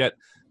Flyers can get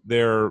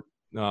their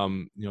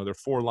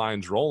 4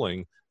 lines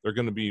rolling. They're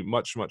going to be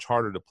much, much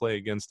harder to play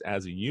against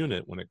as a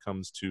unit when it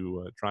comes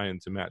to trying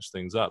to match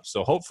things up.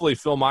 So hopefully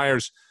Phil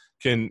Myers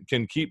can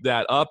keep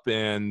that up.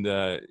 And,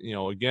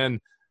 again,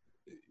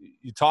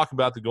 you talk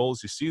about the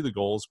goals, you see the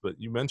goals, but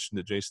you mentioned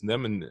it, Jason.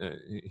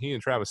 He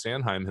and Travis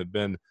Sanheim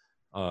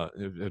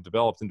have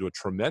developed into a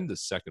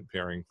tremendous second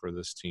pairing for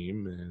this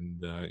team.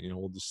 And,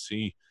 we'll just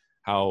see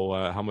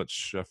how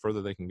much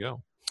further they can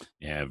go.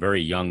 Yeah,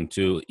 very young,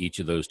 too, each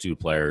of those 2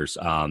 players.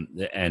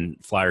 And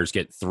Flyers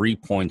get 3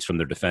 points from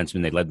their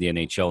defensemen. They led the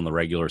NHL in the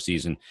regular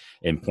season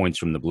in points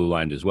from the blue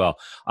line as well.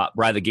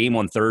 Brian, the game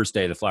on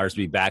Thursday, the Flyers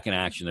will be back in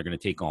action. They're going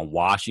to take on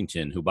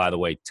Washington, who, by the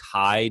way,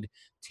 tied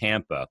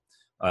Tampa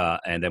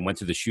and then went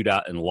to the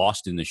shootout and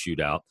lost in the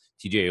shootout.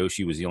 TJ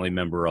Oshie was the only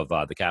member of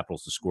the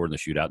Capitals to score in the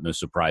shootout. No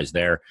surprise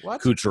there.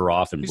 What?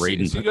 Kucherov and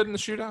Braden. Is he good in the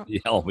shootout?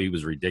 Yeah, he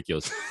was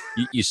ridiculous.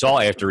 you saw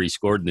after he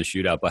scored in the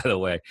shootout, by the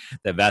way,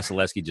 that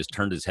Vasilevsky just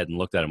turned his head and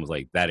looked at him and was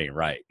like, that ain't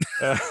right.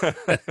 I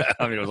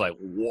mean, it was like,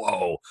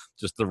 whoa,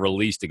 just the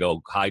release to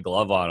go high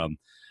glove on him.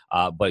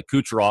 But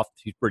Kucherov,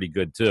 he's pretty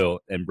good too.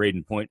 And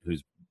Braden Point,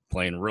 who's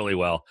playing really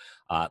well.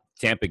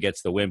 Tampa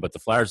gets the win, but the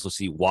Flyers will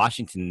see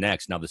Washington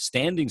next. Now, the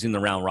standings in the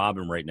round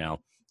robin right now,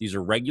 these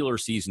are regular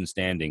season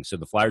standings. So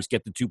the Flyers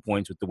get the 2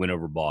 points with the win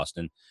over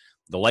Boston.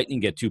 The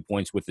Lightning get 2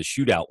 points with the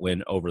shootout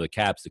win over the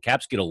Caps. The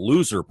Caps get a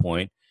loser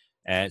point.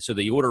 And so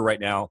the order right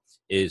now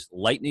is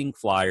Lightning,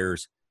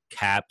 Flyers,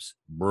 Caps,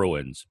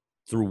 Bruins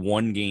through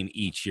 1 game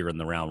each here in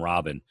the round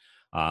robin.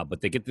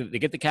 But they get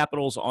the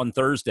Capitals on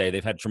Thursday.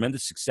 They've had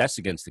tremendous success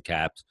against the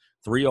Caps.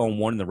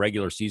 3-1 in the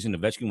regular season.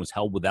 Ovechkin was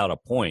held without a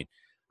point.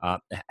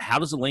 How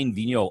does Alain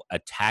Vigneault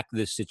attack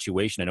this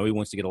situation? I know he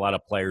wants to get a lot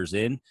of players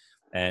in,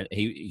 and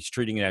he's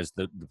treating it as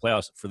the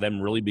playoffs for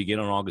them really begin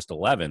on August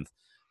 11th.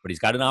 But he's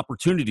got an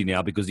opportunity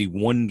now because he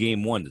won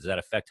game one. Does that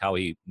affect how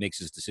he makes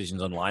his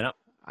decisions on lineup?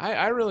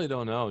 I really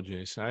don't know,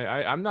 Jason.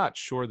 I'm not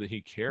sure that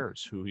he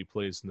cares who he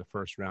plays in the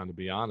first round, to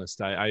be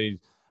honest. I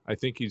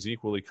think he's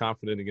equally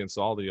confident against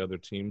all the other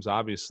teams.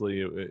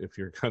 Obviously, if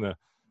you're gonna,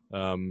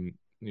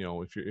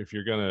 if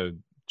you're gonna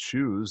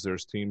choose,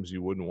 there's teams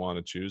you wouldn't want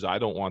to choose. I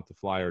don't want the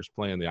Flyers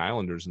playing the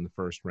Islanders in the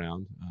first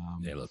round.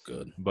 They look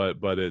good, but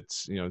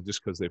it's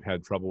just because they've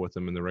had trouble with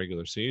them in the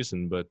regular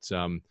season. But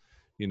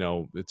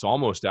it's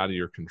almost out of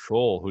your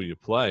control who you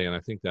play, and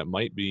I think that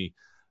might be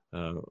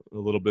a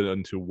little bit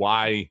into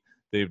why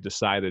they've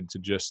decided to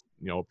just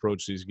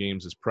approach these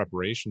games as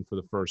preparation for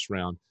the first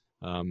round.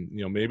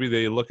 Maybe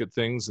they look at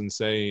things and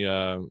say,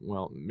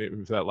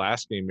 maybe for that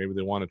last game, maybe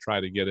they want to try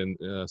to get in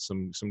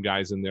some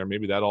guys in there.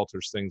 Maybe that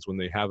alters things when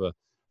they have a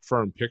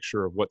firm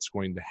picture of what's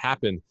going to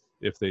happen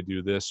if they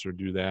do this or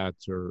do that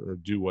or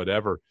do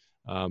whatever.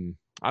 I'm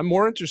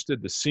more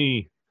interested to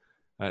see.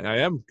 I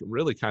am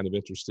really kind of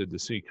interested to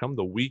see come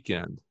the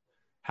weekend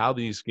how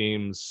these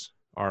games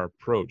are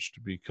approached,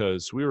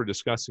 because we were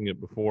discussing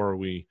it before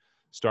we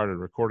started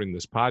recording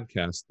this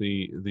podcast.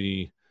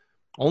 The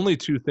only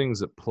two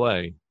things at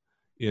play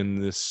in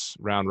this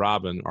round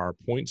robin are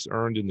points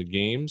earned in the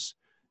games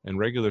and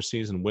regular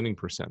season winning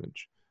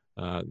percentage.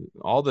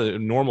 All the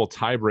normal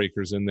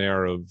tiebreakers in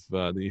there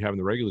that you have in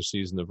the regular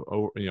season of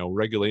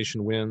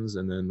regulation wins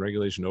and then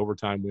regulation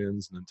overtime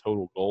wins and then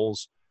total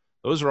goals,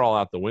 those are all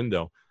out the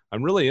window.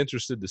 I'm really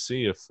interested to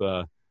see if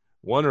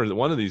one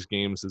of these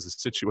games is a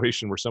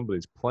situation where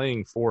somebody's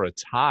playing for a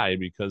tie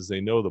because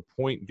they know the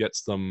point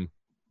gets them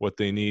what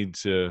they need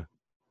to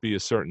be a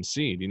certain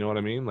seed. You know what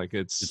I mean? Like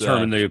it's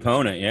determine the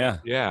opponent. Yeah.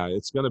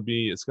 It's going to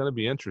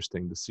be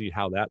interesting to see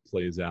how that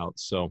plays out.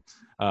 So,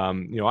 I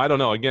don't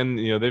know. Again,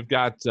 they've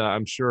got,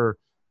 I'm sure,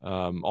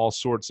 all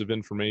sorts of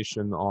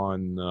information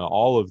on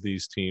all of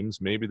these teams.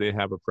 Maybe they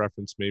have a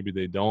preference, maybe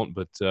they don't.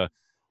 But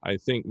I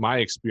think my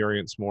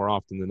experience more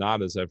often than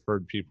not is I've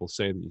heard people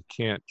say that you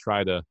can't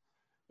try to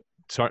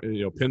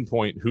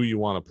pinpoint who you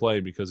want to play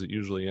because it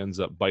usually ends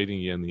up biting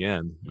you in the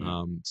end.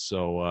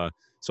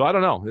 So I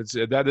don't know.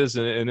 That is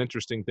an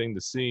interesting thing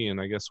to see, and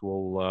I guess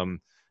we'll.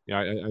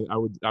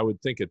 I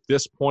would think at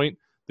this point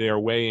they are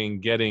weighing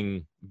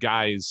getting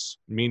guys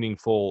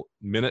meaningful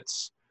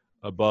minutes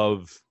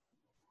above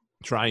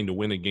trying to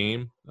win a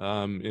game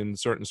in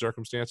certain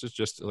circumstances.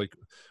 Just like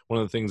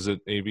one of the things that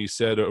AV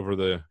said over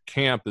the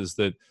camp is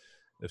that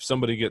if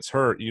somebody gets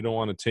hurt, you don't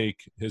want to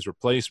take his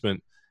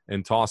replacement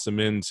and toss him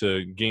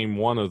into game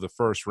one of the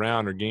first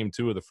round or game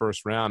two of the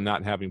first round,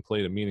 not having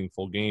played a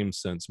meaningful game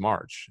since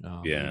March.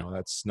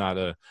 That's not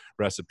a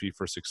recipe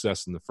for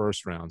success in the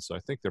first round. So I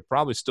think they're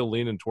probably still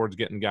leaning towards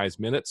getting guys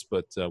minutes,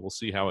 but we'll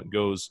see how it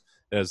goes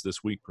as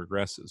this week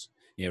progresses.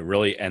 Yeah,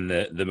 really. And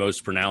the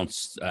most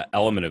pronounced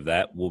element of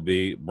that will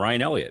be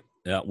Brian Elliott.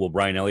 Will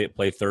Brian Elliott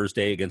play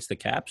Thursday against the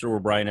Caps, or will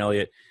Brian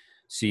Elliott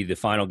see the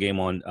final game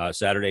on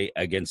Saturday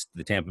against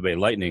the Tampa Bay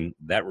Lightning?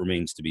 That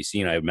remains to be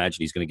seen. I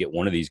imagine he's going to get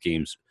one of these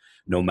games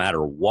no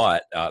matter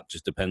what.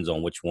 Just depends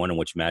on which one and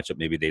which matchup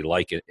maybe they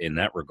like it in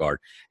that regard.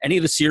 Any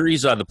of the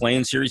series, the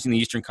play-in series in the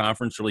Eastern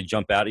Conference really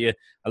jump out at you?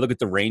 I look at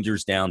the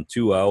Rangers down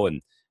 2-0,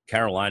 and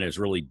Carolina has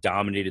really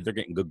dominated. They're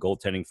getting good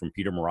goaltending from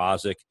Peter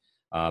Mrazek.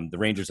 The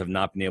Rangers have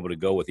not been able to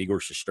go with Igor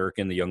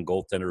Shesterkin, the young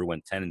goaltender who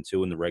went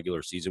 10-2 in the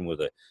regular season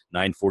with a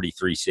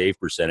 .943 save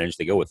percentage.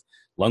 They go with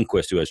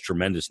Lundqvist, who has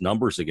tremendous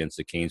numbers against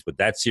the Canes. But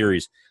that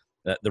series,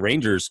 the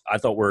Rangers, I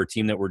thought were a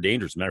team that were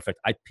dangerous. As a matter of fact,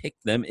 I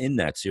picked them in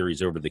that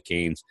series over the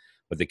Canes.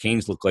 But the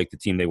Canes look like the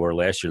team they were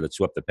last year that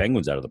swept the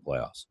Penguins out of the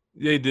playoffs.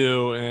 They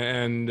do,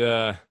 and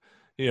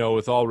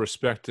with all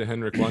respect to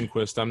Henrik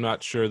Lundqvist, I'm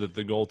not sure that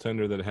the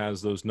goaltender that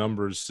has those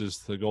numbers is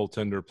the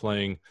goaltender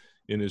playing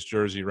in his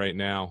jersey right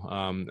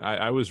now.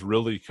 I was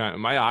really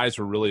my eyes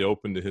were really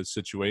open to his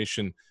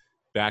situation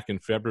back in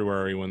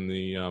February when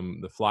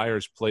the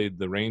Flyers played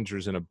the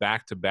Rangers in a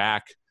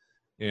back-to-back,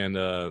 and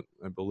I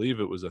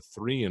believe it was a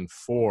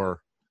 3-4,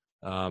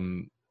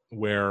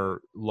 where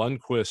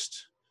Lundqvist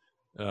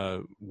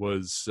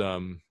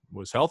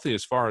was healthy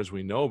as far as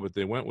we know, but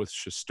they went with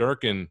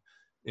Shesterkin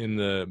in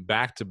the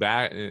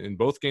back-to-back in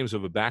both games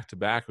of a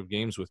back-to-back of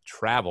games with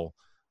travel.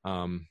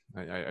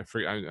 I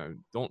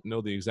don't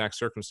know the exact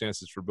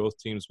circumstances for both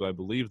teams, but I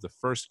believe the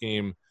first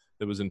game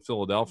that was in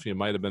Philadelphia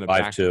might have been a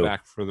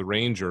back-to-back for the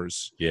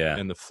Rangers. Yeah.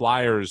 And the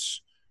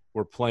Flyers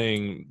were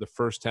playing the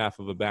first half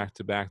of a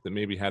back-to-back that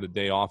maybe had a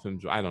day off.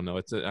 And I don't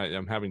know.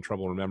 I'm having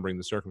trouble remembering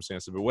the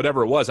circumstances. But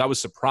whatever it was, I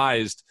was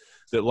surprised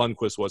that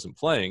Lundqvist wasn't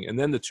playing. And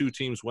then the two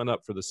teams went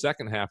up for the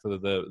second half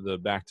of the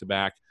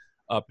back-to-back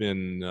up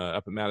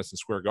at Madison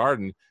Square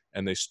Garden,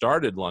 and they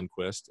started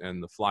Lundqvist,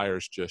 and the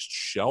Flyers just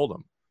shelled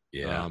him.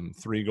 Yeah.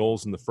 3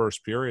 goals in the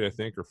first period, I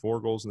think, or 4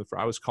 goals in the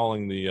first. I was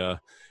calling the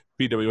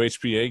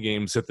PWHPA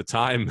games at the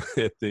time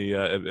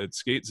at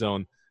Skate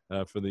Zone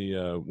for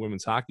the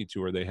women's hockey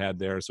tour they had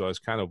there. So I was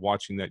kind of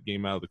watching that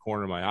game out of the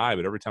corner of my eye.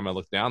 But every time I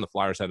looked down, the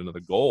Flyers had another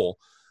goal.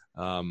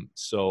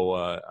 So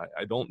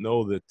I don't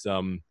know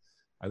that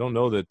I don't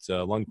know that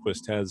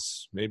Lundqvist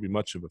has maybe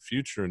much of a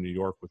future in New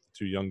York with the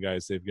two young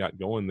guys they've got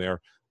going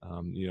there.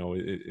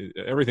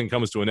 Everything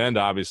comes to an end,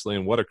 obviously,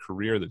 and what a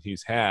career that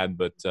he's had.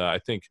 But I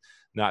think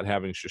not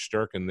having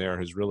Shesterkin there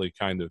has really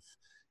kind of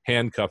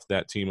handcuffed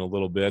that team a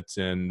little bit,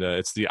 and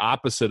it's the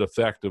opposite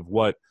effect of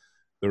what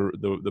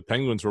the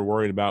Penguins were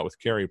worried about with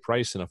Carey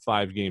Price in a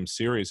 5-game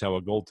series, how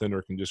a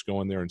goaltender can just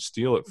go in there and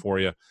steal it for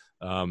you.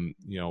 When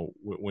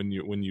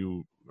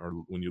you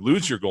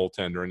lose your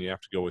goaltender and you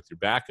have to go with your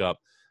backup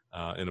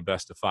in a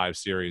best-of-5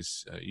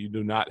 series, you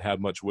do not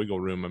have much wiggle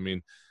room. I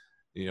mean,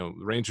 the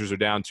Rangers are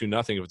down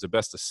 2-0. If it's a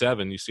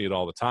best-of-7, you see it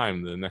all the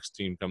time. The next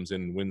team comes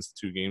in and wins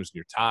the 2 games, and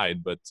you're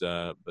tied. But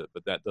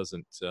that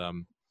doesn't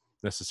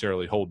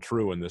necessarily hold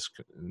true in this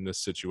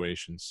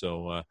situation.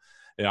 So.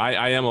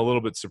 I am a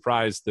little bit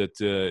surprised that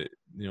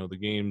the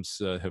games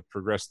have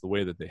progressed the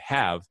way that they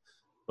have,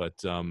 but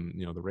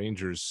the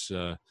Rangers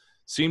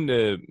seem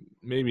to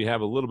maybe have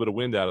a little bit of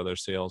wind out of their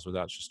sails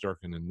without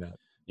Shesterkin in net.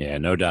 Yeah,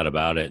 no doubt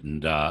about it.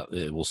 And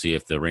we'll see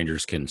if the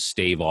Rangers can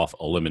stave off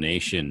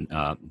elimination.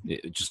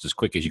 Just as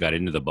quick as you got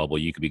into the bubble,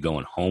 you could be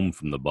going home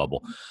from the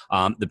bubble.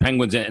 The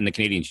Penguins and the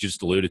Canadiens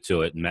just alluded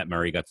to it, and Matt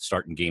Murray got to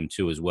start in Game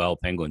 2 as well.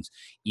 Penguins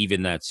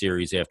even that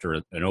series after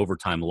an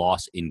overtime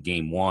loss in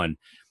Game 1.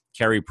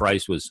 Carey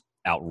Price was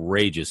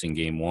outrageous in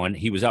Game 1.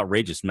 He was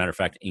outrageous, as a matter of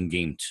fact, in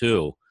Game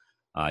 2.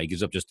 He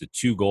gives up just the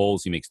 2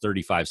 goals. He makes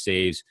 35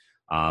 saves.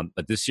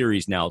 But this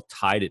series now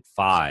tied at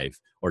 1,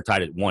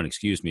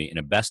 in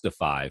a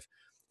best-of-5.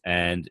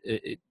 And,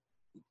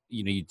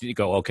 you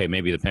go, okay,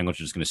 maybe the Penguins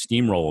are just going to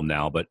steamroll him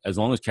now. But as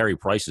long as Carey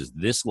Price is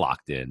this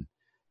locked in,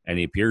 and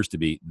he appears to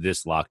be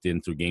this locked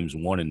in through Games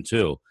 1 and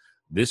 2,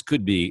 this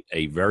could be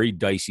a very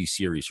dicey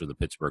series for the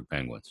Pittsburgh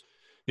Penguins.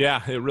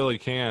 Yeah, it really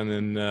can.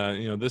 And,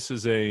 this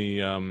is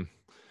the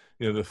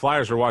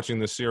Flyers are watching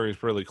this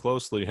series really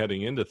closely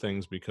heading into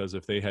things, because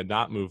if they had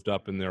not moved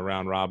up in their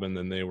round robin,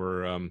 then they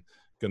were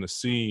going to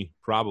see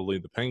probably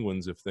the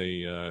Penguins if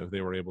they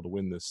were able to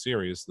win this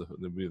series.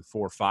 There'd be the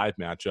 4-5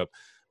 matchup.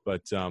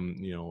 But,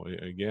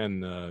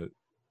 again,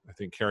 I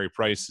think Carey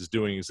Price is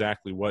doing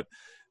exactly what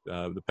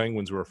the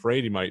Penguins were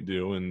afraid he might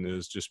do, and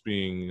is just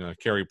being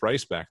Carey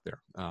Price back there.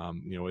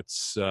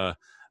 It's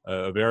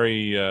a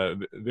very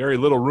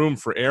little room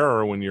for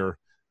error when you're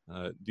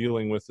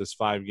dealing with this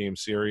 5-game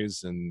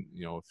series. And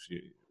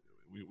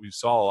we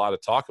saw a lot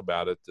of talk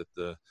about it, that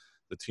the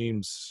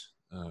teams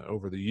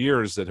over the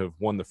years that have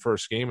won the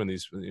first game in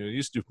these,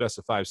 used to do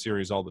best-of-5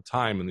 series all the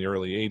time in the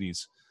early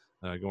 80s,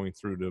 going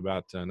through to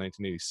about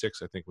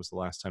 1986, I think was the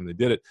last time they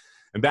did it.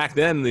 And back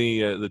then,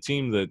 the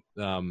team that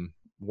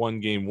won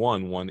Game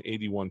 1 won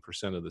 81%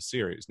 of the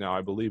series. Now,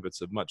 I believe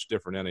it's a much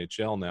different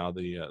NHL now.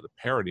 The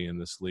parity in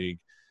this league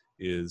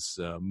is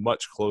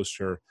much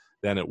closer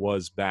than it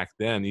was back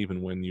then,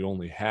 even when you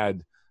only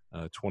had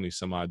 20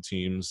 some odd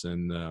teams,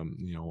 and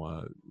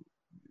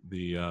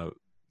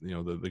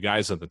the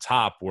guys at the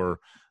top were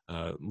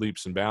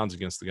leaps and bounds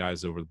against the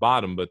guys over the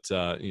bottom. But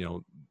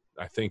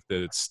I think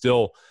that it's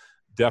still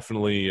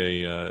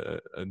definitely a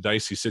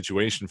dicey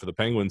situation for the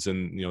Penguins,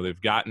 and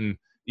they've gotten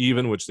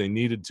even, which they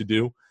needed to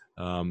do.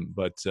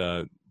 But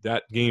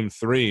that Game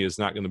 3 is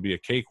not going to be a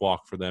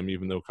cakewalk for them,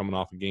 even though coming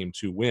off a Game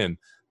 2 win.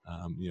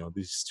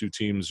 These two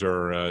teams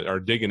are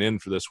digging in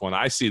for this one.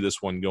 I see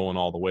this one going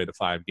all the way to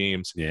 5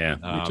 games. Yeah,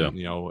 me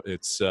too.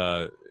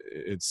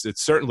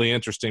 It's certainly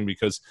interesting,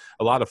 because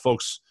a lot of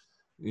folks,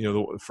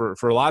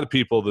 for a lot of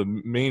people, the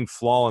main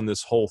flaw in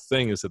this whole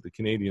thing is that the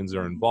Canadiens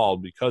are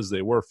involved, because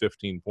they were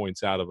 15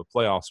 points out of a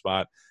playoff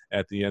spot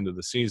at the end of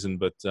the season.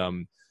 But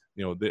the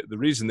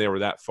reason they were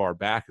that far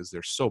back is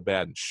they're so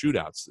bad in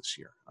shootouts this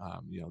year.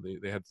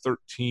 They had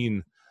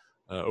 13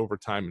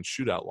 overtime and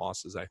shootout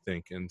losses, I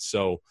think, and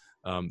so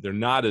they're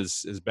not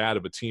as bad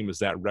of a team as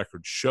that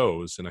record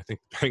shows. And I think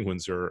the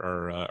Penguins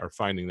are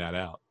finding that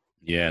out.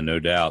 Yeah, no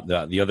doubt.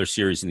 The other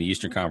series in the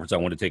Eastern Conference I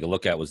wanted to take a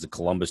look at was the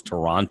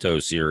Columbus-Toronto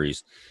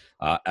series.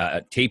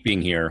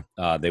 Taping here,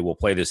 they will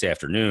play this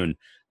afternoon,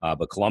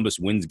 but Columbus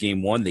wins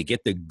Game 1. They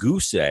get the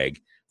goose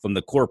egg from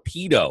the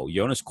Corpedo.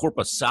 Jonas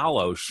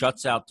Korpisalo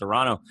shuts out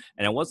Toronto,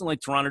 and it wasn't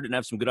like Toronto didn't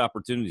have some good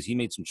opportunities. He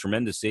made some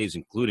tremendous saves,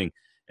 including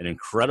an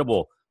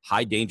incredible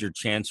high-danger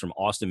chance from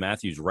Austin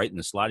Matthews right in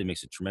the slot. He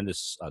makes a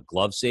tremendous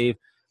glove save.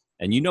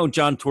 And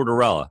John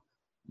Tortorella,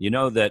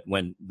 that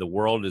when the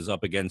world is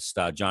up against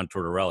John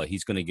Tortorella,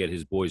 he's going to get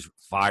his boys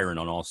firing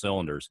on all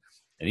cylinders.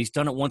 And he's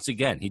done it once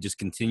again. He just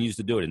continues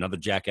to do it. Another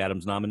Jack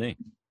Adams nominee.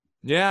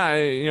 Yeah,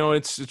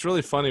 it's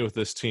really funny with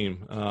this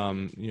team.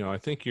 I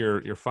think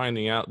you're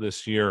finding out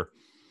this year,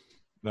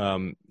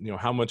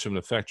 how much of an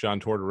effect John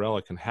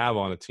Tortorella can have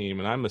on a team.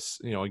 And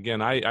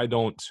I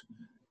don't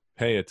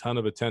pay a ton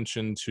of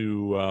attention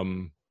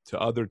to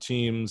other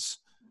teams,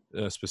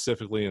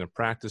 specifically in a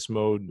practice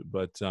mode,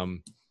 but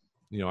I'm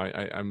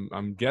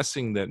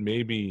guessing that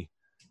maybe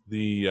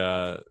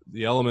the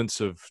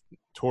elements of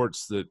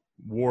Torts that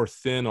wore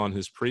thin on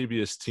his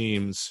previous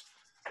teams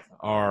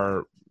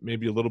are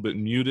maybe a little bit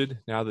muted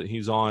now that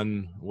he's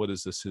on, what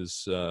is this,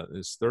 his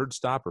third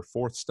stop or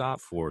fourth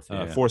stop?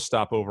 Fourth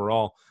stop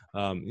overall.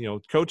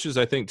 Coaches,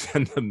 I think,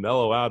 tend to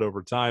mellow out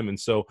over time. And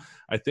so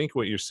I think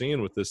what you're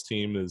seeing with this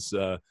team is,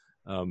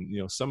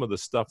 some of the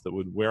stuff that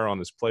would wear on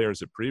his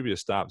players at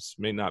previous stops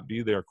may not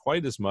be there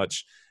quite as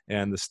much.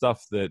 And the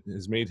stuff that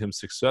has made him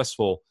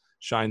successful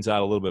shines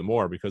out a little bit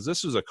more, because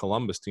this is a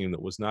Columbus team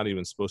that was not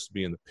even supposed to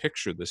be in the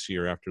picture this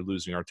year after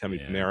losing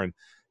Artemi Panarin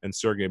and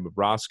Sergei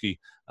Bobrovsky.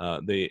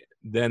 They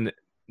then,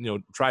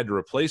 tried to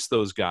replace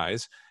those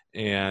guys,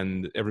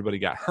 and everybody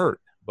got hurt.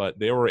 But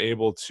they were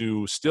able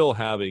to still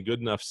have a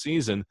good enough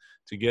season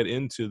to get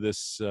into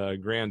this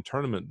grand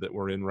tournament that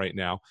we're in right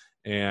now.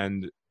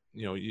 And,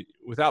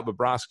 without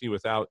Bobrovsky,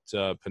 without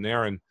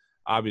Panarin,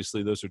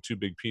 obviously those are two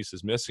big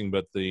pieces missing.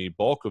 But the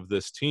bulk of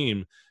this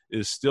team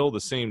is still the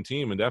same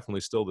team and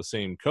definitely still the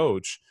same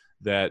coach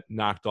that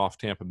knocked off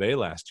Tampa Bay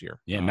last year.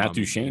 Yeah, Matt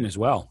Duchene as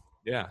well.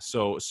 Yeah,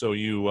 so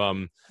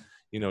you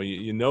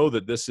know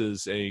that this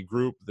is a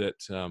group that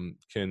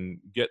can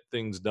get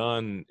things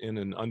done in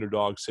an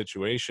underdog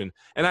situation.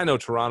 And I know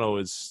Toronto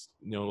is,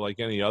 like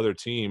any other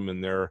team,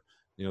 and they're,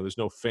 there's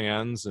no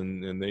fans,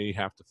 and they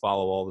have to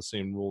follow all the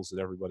same rules that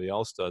everybody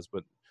else does.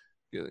 But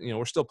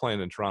we're still playing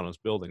in Toronto's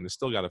building. They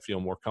still got to feel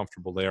more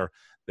comfortable there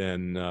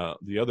than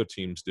the other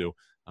teams do.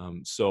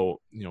 So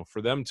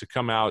for them to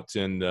come out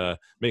and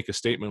make a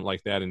statement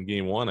like that in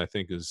Game 1, I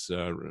think is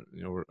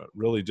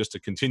really just a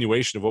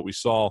continuation of what we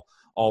saw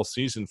all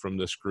season from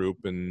this group.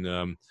 And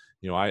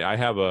I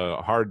have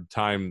a hard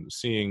time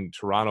seeing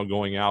Toronto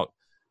going out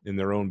in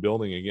their own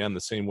building again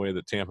the same way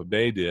that Tampa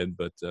Bay did.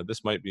 But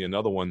this might be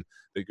another one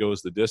that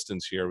goes the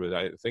distance here. But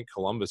I think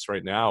Columbus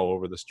right now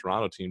over this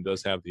Toronto team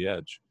does have the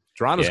edge.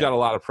 Toronto's got a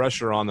lot of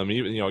pressure on them.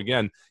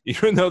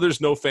 Even though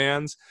there's no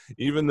fans,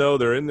 even though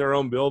they're in their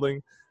own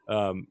building,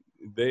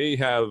 they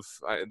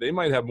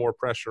might have more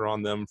pressure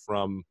on them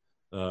from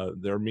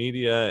their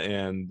media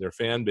and their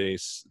fan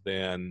base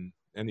than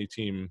any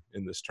team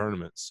in this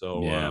tournament.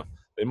 So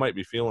they might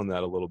be feeling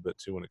that a little bit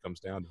too when it comes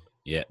down to it.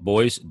 Yeah,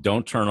 boys,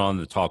 don't turn on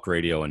the talk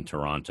radio in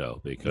Toronto,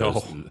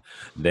 because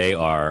they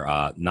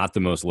are not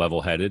the most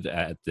level-headed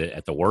at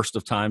the worst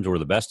of times or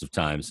the best of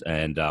times.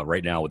 And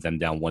right now, with them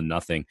down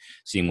 1-0,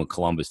 seeing what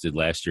Columbus did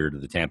last year to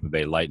the Tampa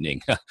Bay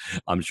Lightning,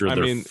 I'm sure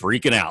they're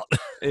freaking out.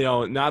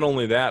 Not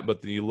only that,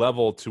 but the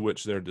level to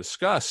which they're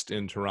discussed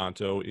in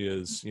Toronto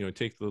is,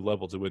 take the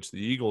level to which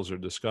the Eagles are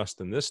discussed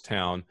in this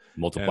town,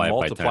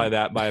 multiply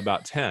that by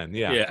about 10.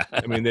 Yeah.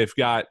 I mean, they've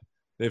got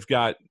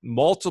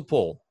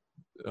multiple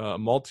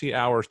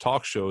multi-hour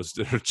talk shows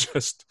that are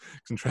just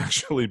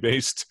contractually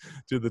based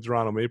to the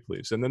Toronto Maple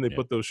Leafs, and then they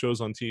put those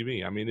shows on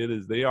TV. I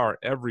mean, they are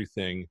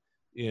everything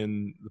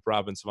in the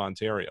province of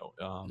Ontario.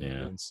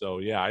 And so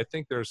I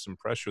think there's some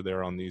pressure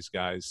there on these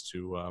guys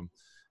to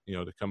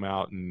to come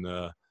out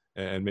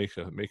and make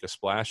a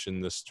splash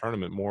in this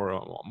tournament,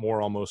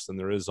 more almost than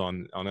there is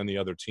on any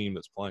other team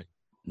that's playing.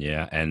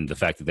 Yeah, and the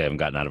fact that they haven't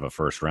gotten out of a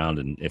first round,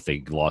 and if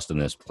they lost in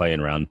this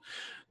play-in round,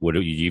 would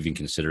you even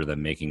consider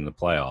them making the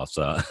playoffs?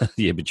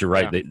 Yeah, but you're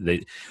right. Yeah.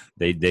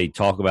 They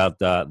talk about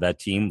that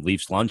team,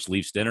 Leafs lunch,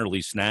 Leafs dinner,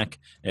 Leafs snack.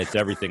 It's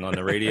everything on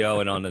the radio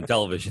and on the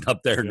television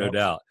up there, no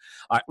doubt.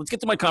 All right, let's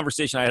get to my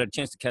conversation. I had a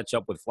chance to catch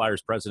up with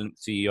Flyers president,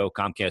 CEO,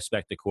 Comcast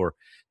Spectacor,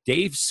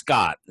 Dave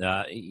Scott.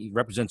 He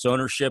represents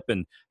ownership,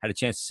 and had a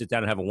chance to sit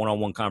down and have a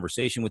one-on-one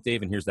conversation with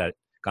Dave, and here's that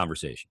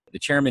conversation. The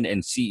chairman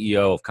and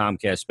CEO of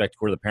Comcast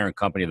Spectacor, the parent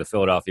company of the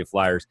Philadelphia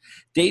Flyers,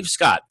 Dave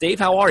Scott. Dave,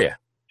 how are you?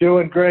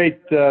 Doing great,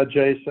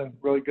 Jason.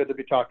 Really good to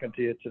be talking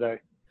to you today.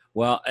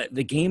 Well,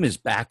 the game is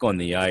back on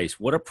the ice.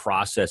 What a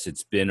process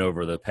it's been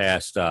over the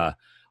past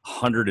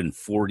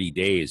 140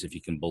 days, if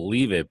you can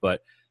believe it.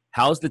 But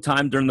how's the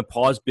time during the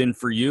pause been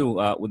for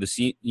you with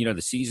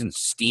the season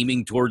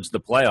steaming towards the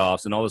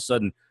playoffs, and all of a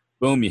sudden,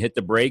 boom, you hit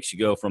the brakes, you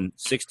go from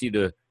 60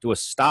 to a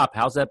stop.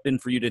 How's that been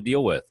for you to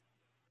deal with?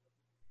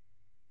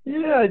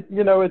 Yeah,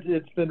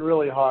 it's been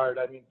really hard.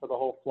 I mean, for the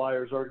whole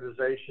Flyers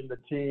organization, the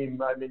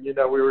team. I mean,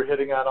 we were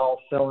hitting on all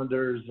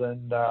cylinders,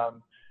 and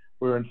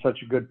we were in such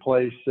a good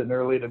place in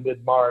early to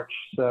mid-March.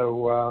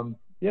 So,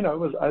 I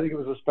think it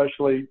was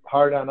especially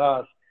hard on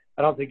us.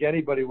 I don't think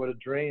anybody would have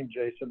dreamed,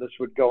 Jason, this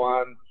would go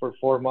on for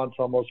 4 months,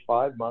 almost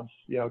 5 months,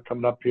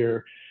 coming up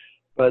here.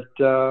 But,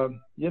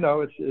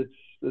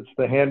 it's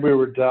the hand we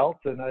were dealt,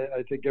 and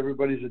I think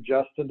everybody's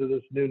adjusting to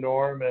this new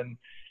norm, and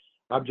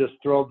I'm just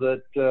thrilled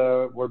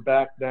that we're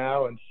back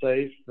now and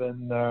safe.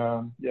 And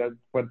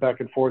went back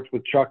and forth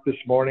with Chuck this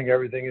morning.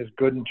 Everything is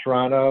good in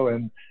Toronto,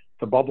 and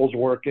the bubble's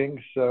working.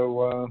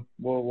 So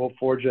we'll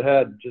forge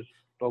ahead just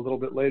a little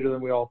bit later than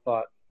we all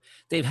thought.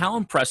 Dave, how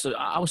impressive!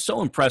 I was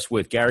so impressed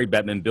with Gary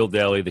Bettman, Bill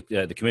Daly,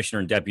 the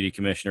commissioner and deputy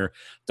commissioner,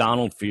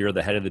 Donald Fehr,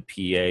 the head of the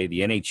PA, the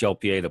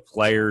NHLPA, the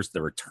players,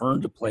 the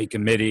return to play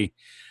committee.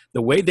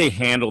 The way they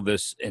handled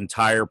this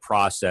entire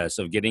process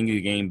of getting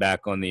the game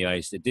back on the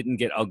ice, it didn't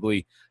get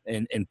ugly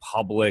in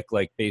public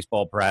like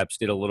baseball perhaps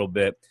did a little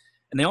bit.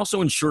 And they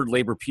also ensured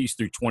labor peace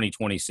through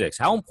 2026.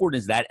 How important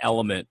is that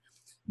element,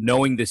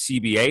 knowing the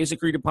CBA is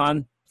agreed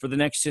upon for the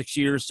next 6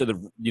 years so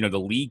the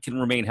league can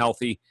remain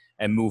healthy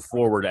and move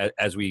forward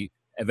as we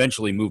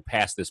eventually move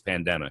past this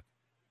pandemic?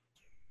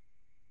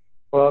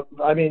 Well,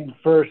 I mean,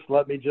 first,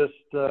 let me just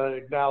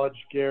acknowledge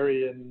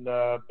Gary and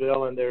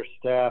Bill and their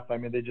staff. I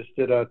mean, they just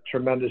did a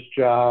tremendous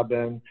job.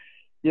 And,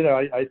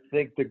 I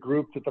think the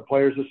group that the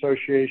Players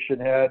Association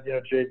had,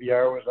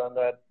 JVR was on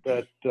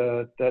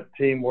that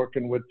team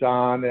working with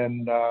Don.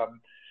 And,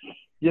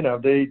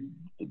 they,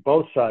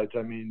 both sides,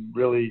 I mean,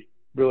 really,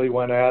 really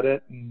went at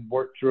it and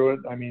worked through it.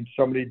 I mean,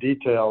 so many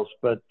details.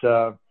 But,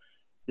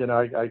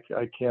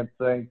 I can't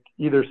thank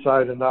either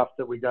side enough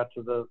that we got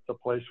to the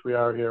place we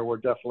are here. We're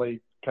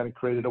definitely kind of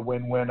created a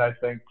win-win, I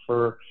think,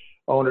 for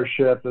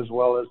ownership as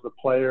well as the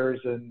players.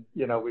 And,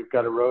 we've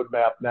got a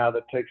roadmap now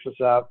that takes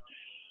us out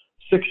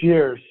 6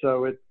 years.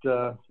 So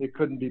it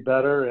couldn't be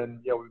better. And,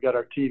 we've got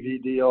our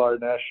TV deal, our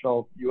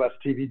national U.S.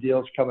 TV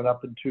deals coming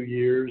up in 2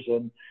 years.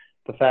 And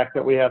the fact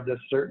that we have this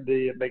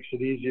certainty, it makes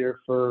it easier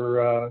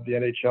for the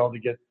NHL to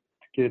get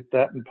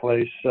that in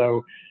place.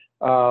 So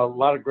a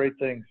lot of great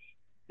things.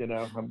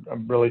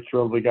 I'm really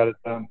thrilled we got it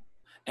done.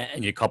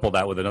 And you couple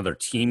that with another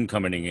team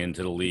coming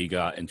into the league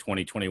in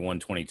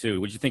 2021-22.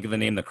 What did you think of the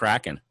name the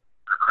Kraken?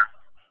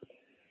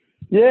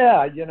 Yeah,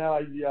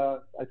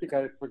 I think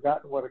I'd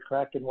forgotten what a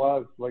Kraken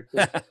was, like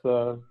this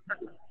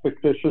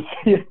fictitious,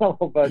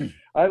 but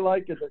I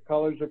like it. The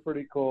colors are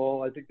pretty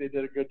cool. I think they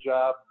did a good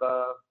job,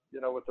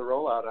 with the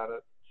rollout on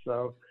it.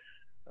 So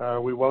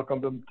we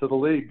welcomed them to the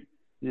league.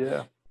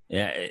 Yeah.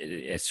 Yeah,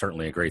 it's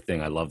certainly a great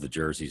thing. I love the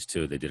jerseys,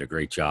 too. They did a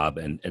great job.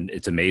 And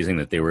it's amazing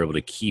that they were able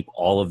to keep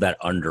all of that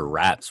under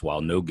wraps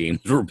while no games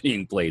were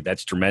being played.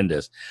 That's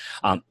tremendous.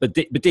 But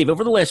Dave,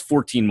 over the last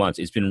 14 months,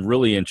 it's been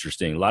really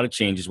interesting. A lot of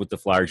changes with the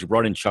Flyers. You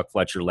brought in Chuck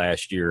Fletcher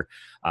last year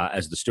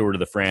as the steward of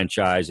the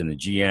franchise and the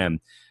GM.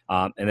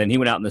 And then he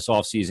went out in this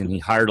offseason. He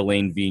hired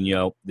Alain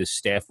Vigneault, this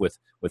staff with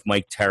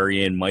Mike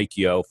Terry and Mike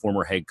Yeo,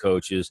 former head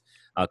coaches,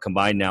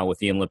 combined now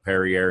with Ian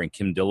LePerriere and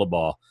Kim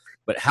Dillabaugh.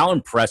 But how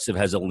impressive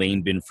has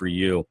Alain been for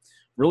you,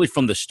 really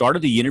from the start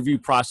of the interview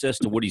process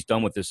to what he's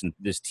done with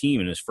this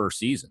team in his first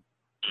season?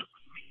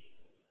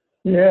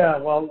 Yeah,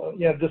 well,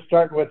 just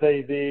starting with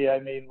AB, I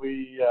mean,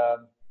 we,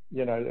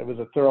 it was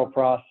a thorough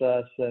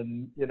process,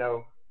 and,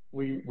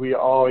 we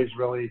always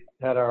really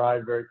had our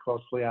eye very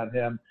closely on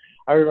him.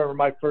 I remember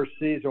my first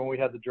season when we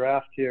had the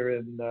draft here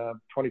in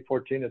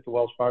 2014 at the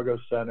Wells Fargo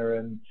Center,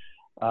 and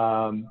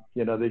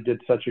they did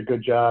such a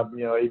good job.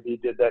 AB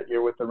did that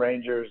year with the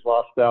Rangers,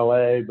 lost to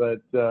LA,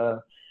 but,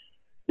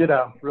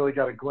 really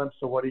got a glimpse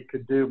of what he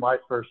could do my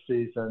first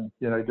season.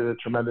 He did a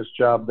tremendous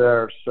job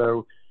there.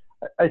 So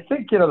I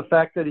think, the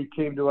fact that he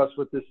came to us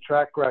with this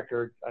track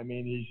record, I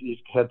mean, he's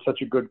had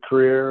such a good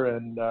career,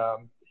 and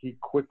he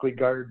quickly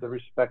garnered the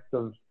respect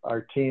of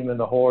our team and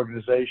the whole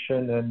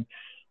organization. And,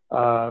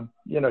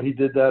 he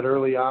did that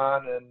early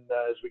on. And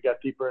as we got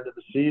deeper into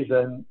the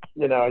season,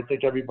 I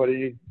think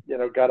everybody,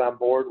 got on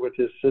board with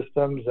his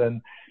systems.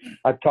 And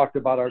I've talked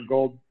about our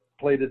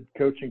gold-plated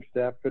coaching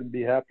staff. Couldn't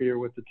be happier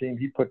with the team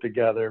he put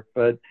together.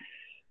 But,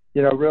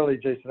 really,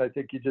 Jason, I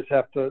think you just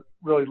have to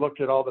really look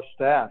at all the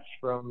stats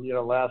from,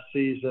 last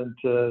season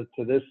to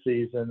this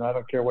season. I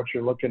don't care what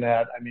you're looking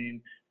at. I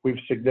mean, we've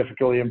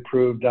significantly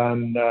improved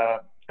on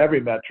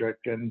every metric.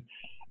 And,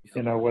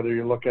 whether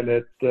you're looking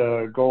at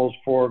goals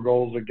for,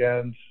 goals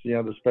against,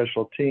 the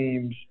special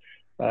teams,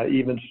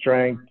 even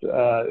strength,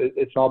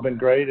 it's all been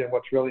great. And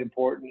what's really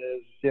important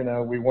is,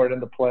 we weren't in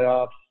the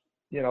playoffs,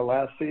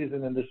 last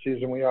season, and this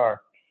season we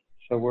are.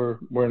 So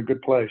we're in a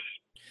good place.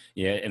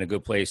 Yeah, in a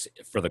good place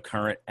for the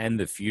current and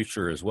the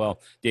future as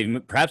well.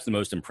 Dave, perhaps the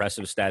most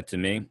impressive stat to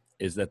me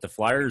is that the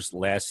Flyers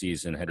last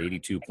season had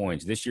 82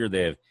 points. This year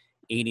they have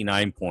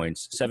 89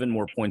 points, 7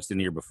 more points than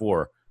the year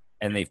before.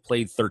 And they've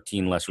played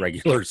 13 less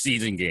regular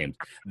season games.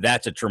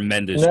 That's a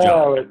tremendous job.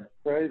 No, it's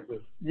crazy.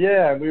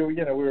 Yeah, we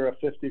were a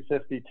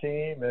 50-50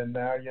 team, and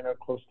now,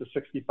 close to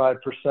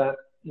 65%.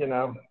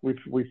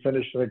 We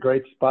finished in a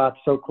great spot,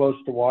 so close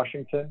to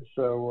Washington.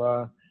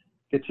 So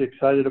get you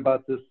excited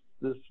about this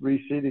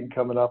reseeding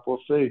coming up. We'll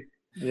see.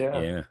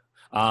 Yeah.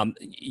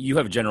 You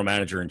have a general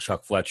manager in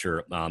Chuck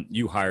Fletcher.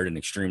 You hired an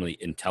extremely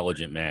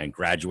intelligent man,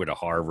 graduate of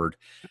Harvard.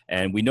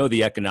 And we know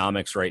the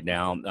economics right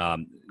now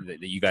that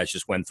you guys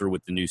just went through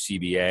with the new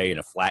CBA and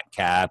a flat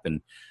cap.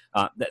 And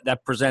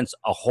that presents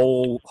a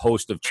whole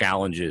host of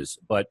challenges.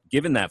 But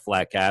given that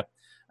flat cap,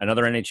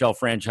 another NHL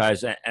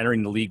franchise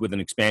entering the league with an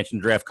expansion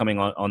draft coming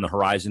on the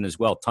horizon as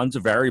well. Tons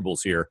of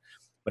variables here.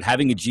 But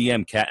having a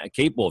GM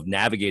capable of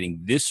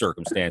navigating this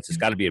circumstance has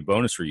got to be a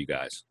bonus for you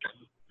guys.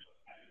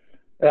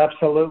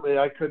 Absolutely.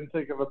 I couldn't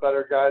think of a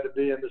better guy to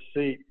be in the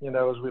seat,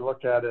 as we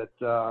look at it.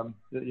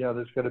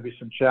 There's going to be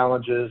some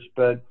challenges,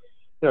 but,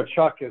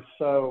 Chuck is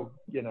so,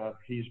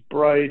 he's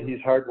bright,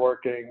 he's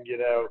hardworking,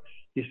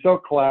 he's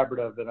so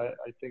collaborative. And I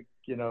think,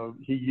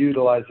 he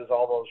utilizes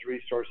all those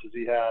resources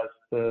he has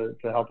to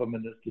help him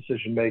in this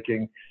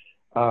decision-making.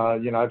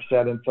 I've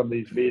sat in some of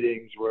these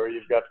meetings where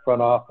you've got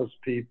front office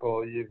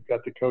people, you've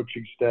got the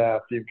coaching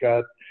staff, you've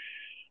got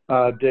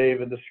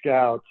Dave and the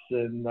scouts,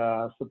 and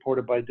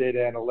supported by data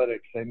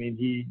analytics. I mean,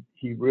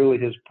 he really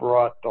has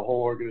brought the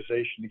whole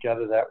organization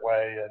together that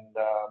way. And,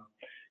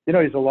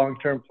 he's a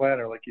long-term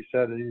planner. Like you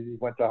said, he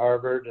went to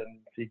Harvard and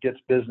he gets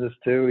business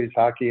too. He's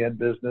hockey and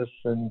business.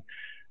 And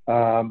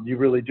you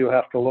really do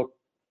have to look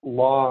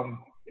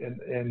long.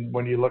 And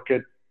when you look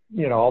at,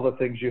 all the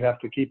things you have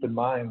to keep in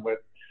mind with,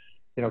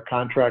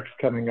 contracts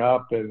coming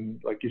up, and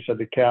like you said,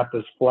 the cap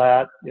is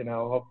flat.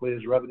 Hopefully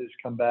as revenues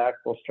come back,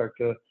 we'll start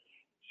to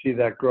see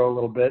that grow a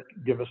little bit,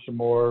 give us some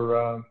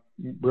more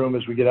room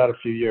as we get out a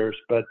few years.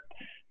 But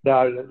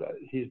no,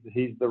 he's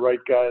the right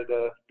guy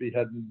to be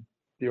heading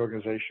the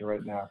organization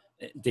right now.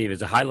 Dave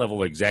is a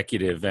high-level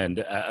executive and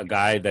a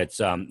guy that's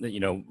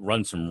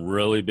run some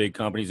really big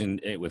companies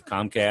with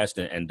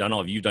Comcast and done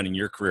all you've done in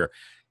your career.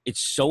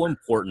 It's so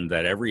important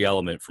that every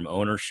element from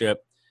ownership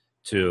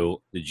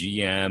to the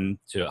GM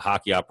to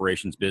hockey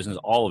operations, business,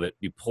 all of it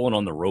be pulling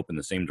on the rope in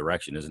the same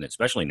direction, isn't it?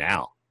 Especially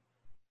now.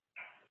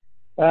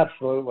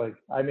 Absolutely.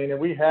 I mean, and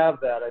we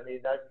have that. I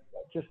mean,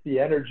 just the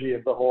energy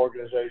of the whole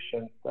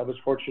organization. I was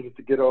fortunate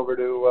to get over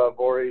to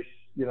Voorhees,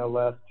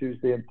 last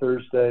Tuesday and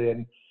Thursday,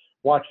 and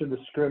watching the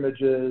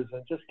scrimmages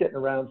and just getting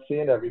around,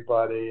 seeing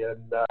everybody.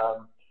 And,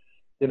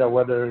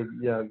 whether,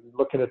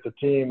 looking at the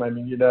team, I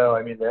mean,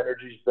 the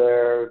energy's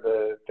there,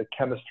 the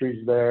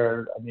chemistry's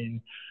there. I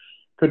mean,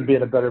 couldn't be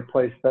in a better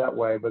place that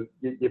way, but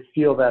you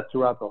feel that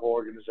throughout the whole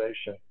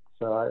organization.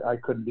 So I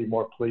couldn't be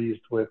more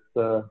pleased with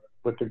the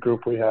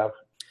group we have.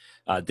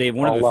 Dave,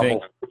 one of the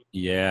things,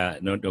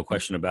 no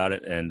question about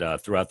it. And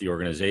throughout the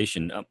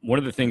organization, one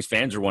of the things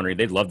fans are wondering,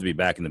 they'd love to be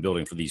back in the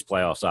building for these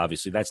playoffs.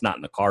 Obviously, that's not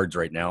in the cards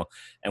right now,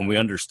 and we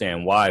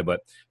understand why.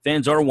 But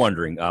fans are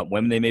wondering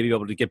when they may be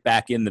able to get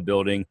back in the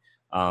building.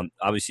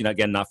 Obviously,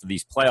 not for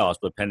these playoffs,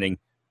 but pending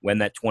when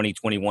that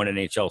 2021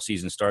 NHL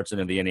season starts,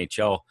 and the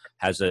NHL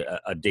has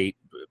a date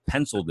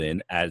penciled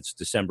in as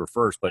December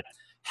 1st. But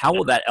how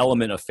will that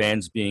element of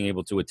fans being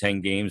able to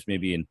attend games,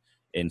 maybe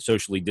in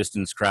socially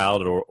distanced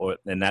crowd, or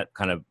and that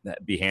kind of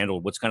be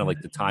handled? What's kind of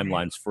like the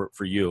timelines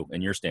for you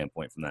and your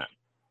standpoint from that?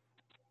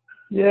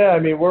 Yeah, I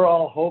mean, we're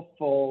all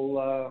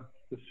hopeful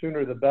the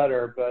sooner the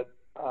better, but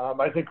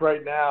I think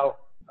right now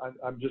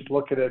I'm just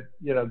looking at,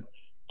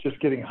 just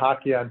getting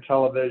hockey on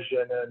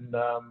television. And,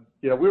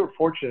 we were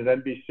fortunate.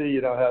 NBC,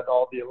 had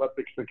all the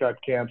Olympics that got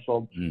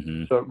canceled.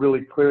 Mm-hmm. So it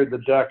really cleared the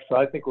deck. So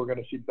I think we're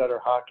going to see better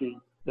hockey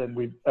than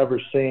we've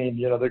ever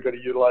seen. They're going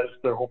to utilize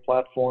their whole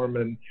platform.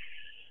 And,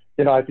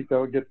 I think that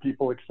would get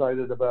people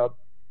excited about,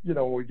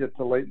 when we get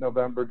to late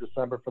November,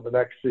 December for the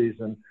next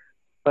season.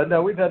 But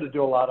no, we've had to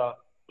do a lot of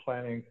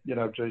planning,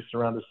 Jason,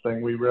 around this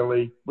thing. We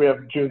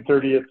have June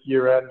 30th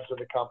year ends in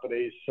the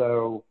company.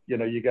 So,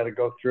 you got to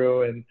go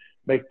through and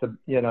make the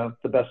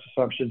best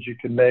assumptions you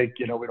can make.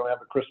 We don't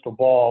have a crystal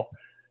ball,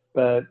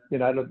 but, we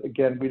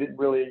didn't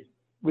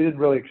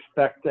really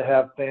expect to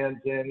have fans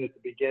in at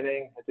the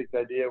beginning. I think the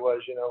idea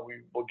was,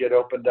 we will get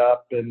opened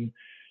up and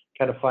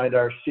kind of find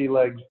our sea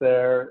legs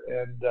there.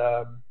 And,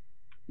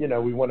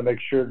 we want to make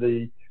sure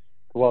the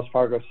Wells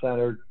Fargo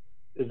Center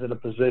is in a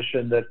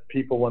position that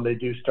people, when they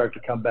do start to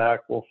come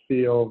back, will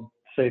feel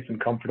safe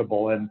and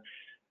comfortable. And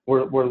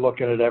we're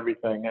looking at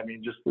everything. I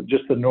mean,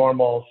 just the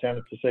normal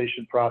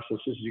sanitization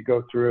processes you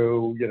go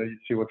through, you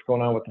see what's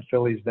going on with the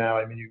Phillies now.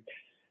 I mean,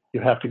 you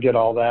have to get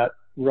all that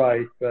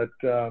right. But,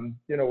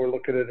 we're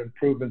looking at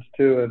improvements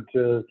too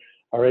into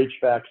our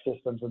HVAC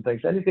systems and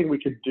things. Anything we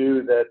could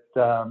do that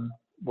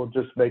will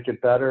just make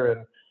it better.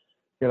 And,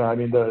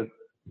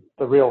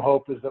 the real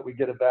hope is that we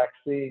get a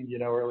vaccine,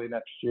 early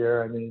next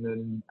year. I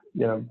mean,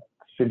 and,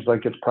 seems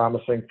like it's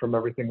promising from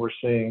everything we're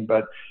seeing.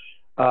 But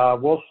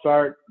we'll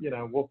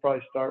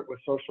probably start with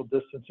social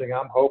distancing.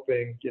 I'm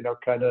hoping,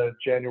 kind of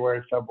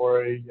January,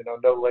 February,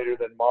 no later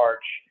than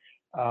March.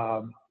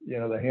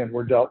 The hand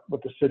we're dealt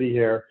with the city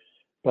here,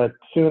 but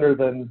sooner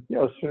than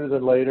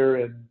later.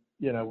 And,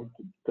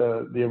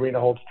 the arena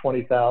holds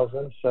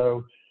 20,000.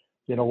 So,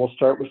 we'll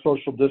start with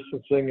social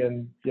distancing,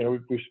 and,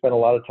 we've spent a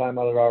lot of time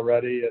on it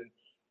already, and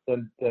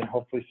then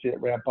hopefully see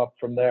it ramp up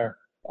from there.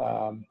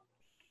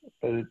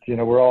 But,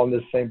 we're all in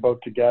this same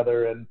boat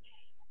together, and,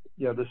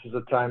 this is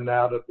a time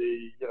now to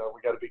be,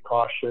 we got to be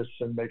cautious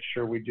and make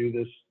sure we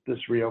do this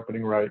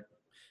reopening right.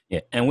 Yeah,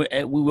 and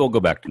we will go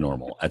back to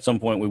normal. At some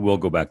point, we will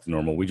go back to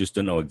normal. We just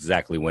don't know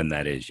exactly when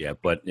that is yet,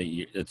 but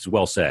it's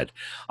well said.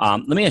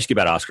 Let me ask you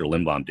about Oskar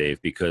Lindblom,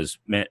 Dave, because,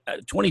 man,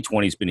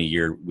 2020 has been a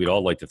year we'd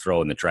all like to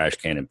throw in the trash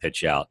can and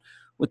pitch out,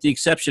 with the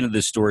exception of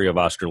this story of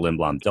Oskar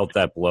Lindblom, dealt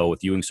that blow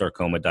with Ewing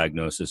sarcoma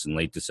diagnosis in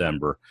late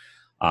December.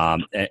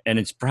 And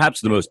it's perhaps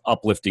the most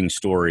uplifting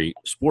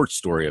sports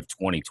story of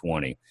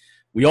 2020.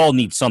 We all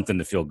need something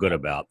to feel good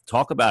about.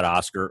 Talk about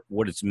Oskar,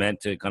 what it's meant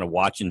to kind of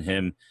watching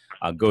him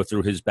go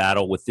through his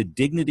battle with the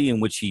dignity in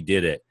which he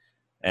did it.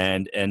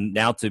 And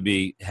now to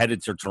be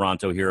headed to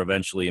Toronto here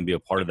eventually and be a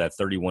part of that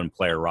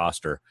 31-player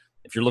roster.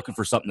 If you're looking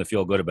for something to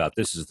feel good about,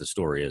 this is the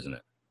story, isn't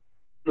it?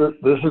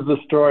 This is the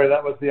story.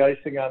 That was the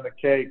icing on the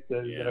cake.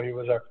 He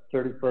was our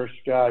 31st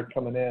guy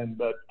coming in.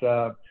 But,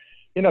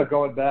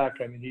 going back,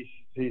 I mean,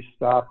 he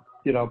stopped,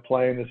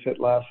 playing this hit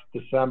last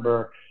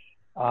December.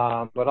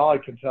 But all I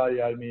can tell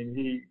you, I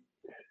mean,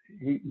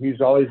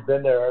 he's always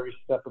been there every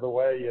step of the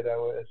way,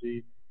 as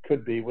he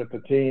could be with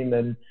the team.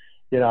 And,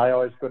 I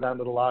always go down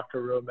to the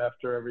locker room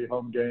after every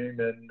home game,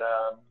 and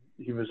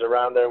he was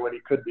around there when he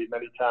could be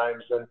many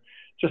times. And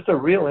just a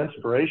real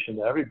inspiration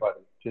to everybody,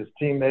 to his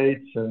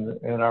teammates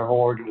and our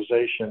whole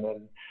organization.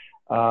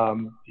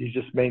 And he's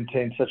just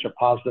maintained such a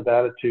positive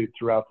attitude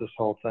throughout this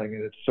whole thing.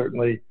 And it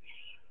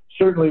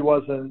certainly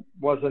wasn't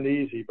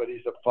easy, but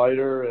he's a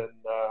fighter, and,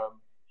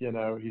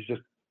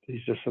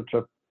 he's just such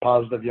a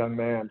positive young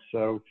man.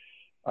 So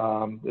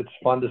it's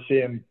fun to see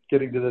him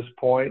getting to this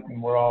point,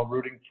 and we're all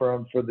rooting for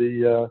him for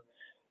the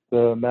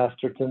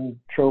Masterton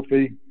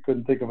Trophy.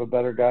 Couldn't think of a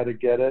better guy to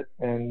get it,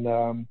 and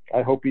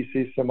I hope he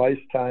sees some ice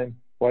time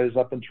while he's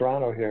up in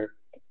Toronto here.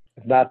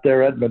 If not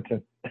there,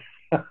 Edmonton.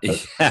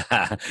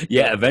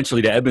 Yeah,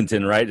 eventually to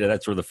Edmonton, right?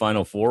 That's where the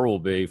Final Four will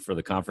be for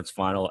the conference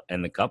final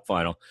and the Cup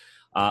final.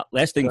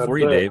 Last thing for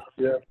you, Dave.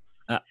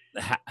 Yeah.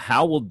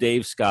 How will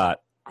Dave Scott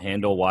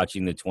handle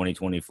watching the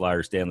 2020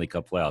 Flyers Stanley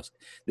Cup playoffs?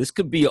 This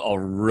could be a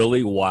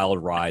really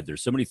wild ride.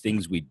 There's so many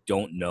things we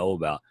don't know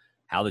about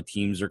how the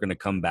teams are going to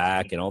come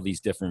back and all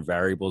these different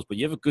variables, but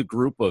you have a good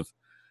group of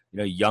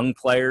young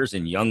players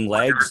and young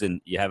legs,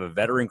 and you have a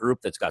veteran group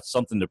that's got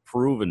something to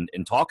prove. And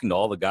talking to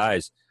all the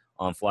guys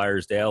on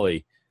Flyers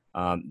Daily,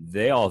 I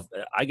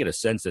get a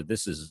sense that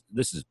this is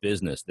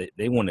business.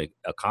 They want to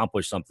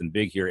accomplish something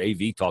big here.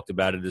 AV talked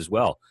about it as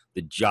well.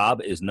 The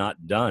job is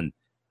not done.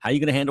 How are you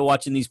going to handle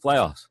watching these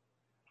playoffs?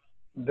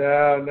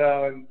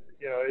 No, and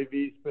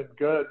AV's been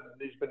good.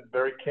 He's been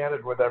very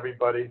candid with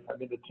everybody. I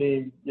mean, the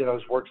team,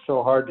 has worked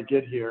so hard to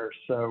get here.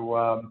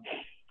 So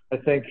I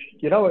think,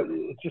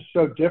 it's just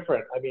so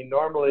different. I mean,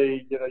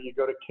 normally, you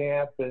go to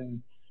camp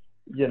and,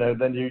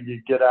 then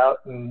you get out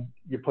and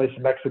you play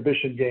some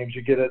exhibition games.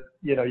 You get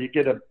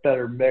a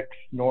better mix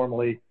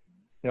normally,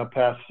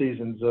 past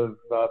seasons of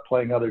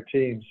playing other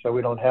teams. So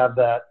we don't have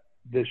that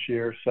this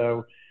year.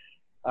 So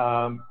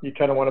you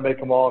kind of want to make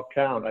them all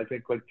count. I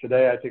think like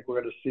today, I think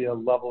we're going to see a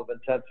level of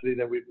intensity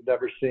that we've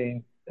never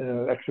seen in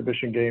an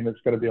exhibition game. It's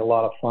going to be a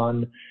lot of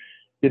fun.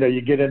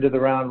 You get into the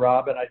round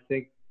robin. I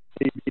think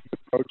AV's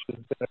approach has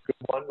been a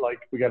good one. Like,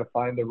 we got to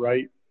find the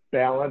right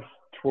balance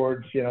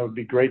towards, it'd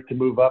be great to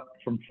move up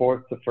from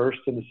fourth to first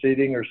in the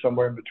seeding or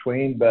somewhere in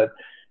between, but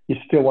you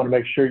still want to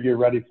make sure you're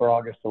ready for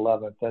August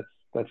 11th.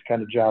 That's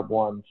kind of job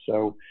one.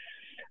 So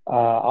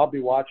I'll be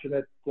watching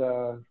it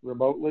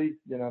remotely.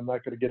 I'm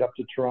not going to get up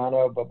to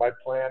Toronto, but my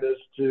plan is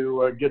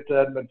to get to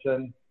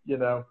Edmonton,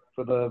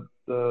 for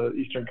the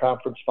Eastern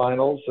Conference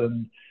Finals,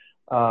 and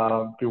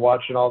be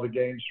watching all the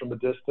games from a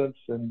distance,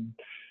 and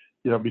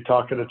be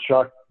talking to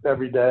Chuck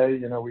every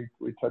day.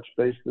 We touched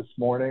base this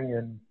morning,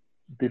 and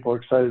people are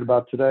excited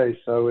about today.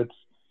 So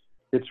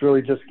it's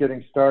really just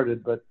getting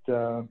started, but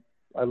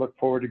I look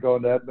forward to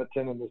going to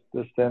Edmonton and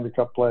the Stanley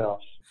Cup playoffs.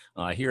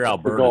 I hear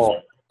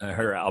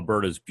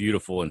Alberta's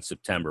beautiful in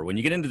September. When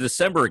you get into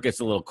December, it gets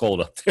a little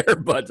cold up there,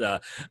 but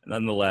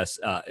nonetheless,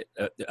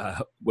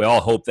 we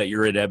all hope that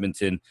you're in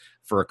Edmonton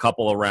for a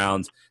couple of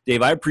rounds.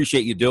 Dave, I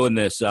appreciate you doing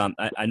this.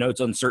 I know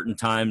it's uncertain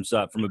times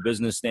from a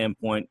business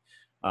standpoint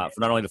for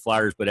not only the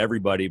Flyers but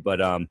everybody, but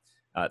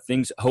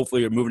things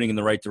hopefully are moving in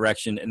the right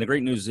direction. And the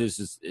great news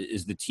is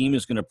the team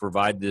is going to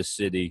provide this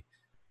city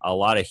a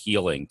lot of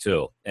healing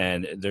too,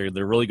 and they're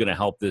really going to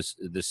help this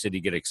city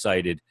get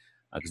excited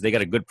because they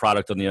got a good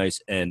product on the ice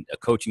and a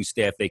coaching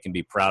staff they can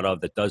be proud of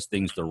that does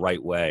things the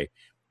right way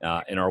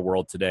in our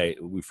world today.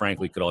 We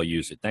frankly could all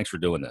use it. Thanks for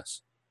doing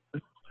this.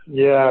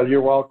 Yeah,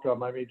 you're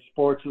welcome. I mean,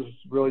 sports has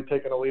really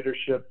taken a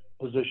leadership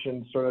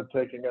position, sort of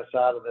taking us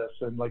out of this.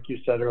 And like you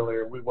said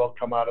earlier, we will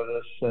come out of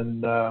this,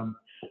 and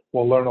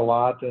we'll learn a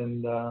lot,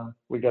 and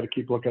we got to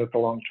keep looking at the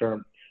long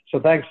term. So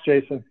thanks,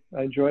 Jason.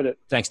 I enjoyed it.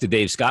 Thanks to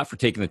Dave Scott for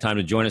taking the time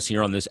to join us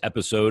here on this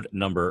episode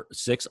number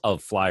 6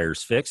 of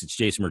Flyers Fix. It's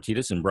Jason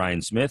Martinez and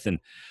Brian Smith. And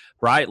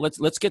Brian,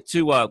 let's get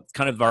to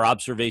kind of our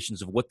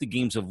observations of what the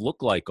games have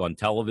looked like on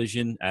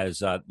television as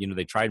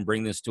they try and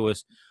bring this to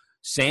us.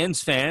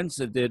 Sans fans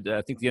I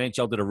think the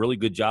NHL did a really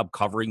good job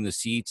covering the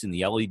seats and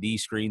the LED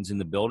screens in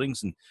the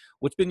buildings. And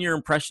what's been your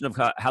impression of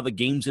how the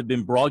games have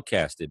been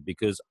broadcasted?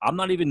 Because I'm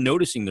not even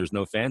noticing there's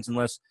no fans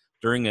unless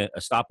during a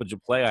stoppage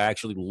of play I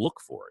actually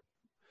look for it.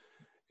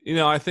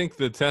 I think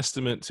the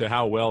testament to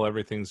how well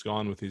everything's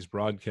gone with these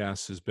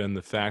broadcasts has been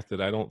the fact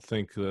that I don't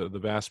think the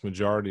vast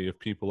majority of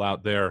people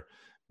out there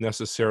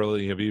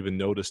necessarily have even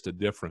noticed a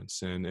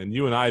difference. And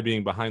you and I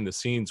being behind the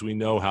scenes, we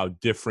know how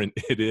different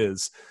it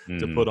is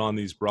to put on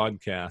these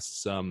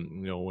broadcasts.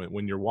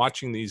 When you're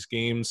watching these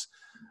games,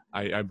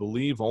 I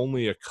believe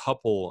only a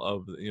couple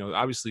of,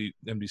 obviously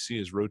NBC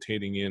is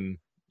rotating in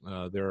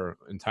their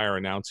entire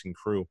announcing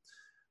crew.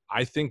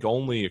 I think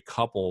only a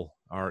couple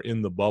are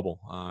in the bubble.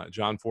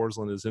 John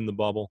Forsland is in the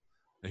bubble.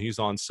 He's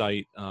on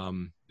site.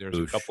 There's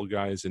a couple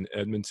guys in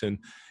Edmonton.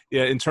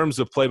 Yeah, in terms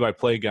of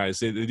play-by-play guys,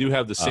 they do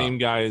have the same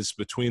guys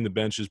between the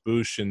benches,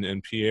 Bush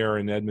and Pierre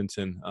in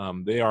Edmonton.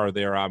 They are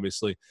there,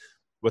 obviously.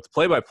 But the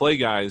play-by-play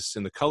guys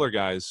and the color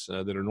guys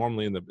that are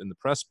normally in the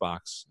press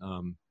box,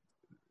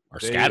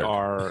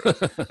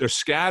 They're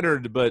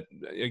scattered, but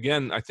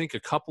again, I think a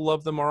couple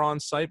of them are on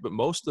site, but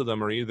most of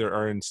them are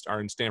in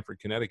Stamford,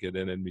 Connecticut,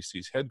 and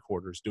NBC's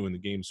headquarters doing the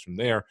games from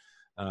there.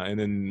 And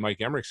in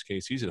Mike Emmerich's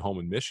case, he's at home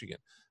in Michigan.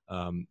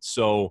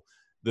 So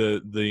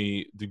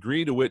the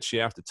degree to which you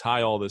have to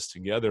tie all this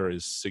together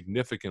is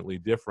significantly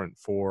different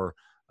for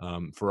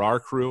our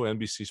crew.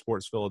 NBC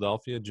Sports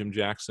Philadelphia, Jim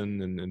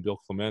Jackson and Bill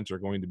Clement are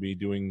going to be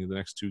doing the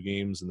next two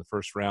games in the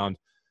first round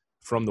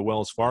from the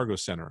Wells Fargo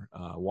Center,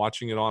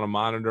 watching it on a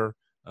monitor,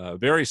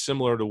 very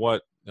similar to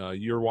what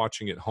you're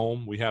watching at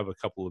home. We have a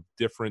couple of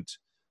different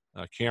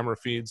camera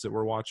feeds that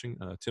we're watching.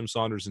 Tim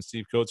Saunders and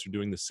Steve Coates are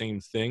doing the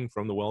same thing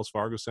from the Wells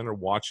Fargo Center,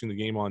 watching the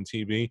game on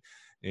TV.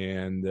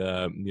 And,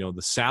 the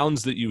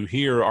sounds that you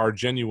hear are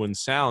genuine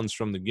sounds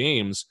from the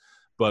games,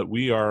 but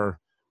we are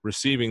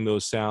receiving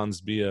those sounds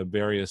via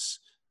various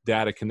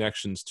data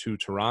connections to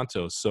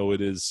Toronto. So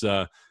it's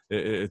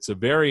a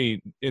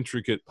very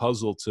intricate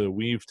puzzle to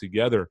weave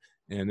together.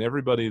 And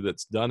everybody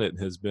that's done it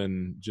has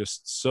been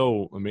just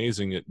so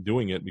amazing at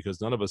doing it,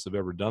 because none of us have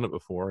ever done it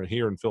before.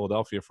 Here in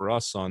Philadelphia, for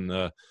us on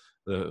the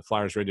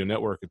Flyers Radio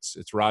Network,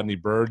 it's Rodney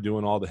Bird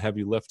doing all the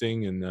heavy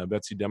lifting and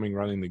Betsy Deming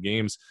running the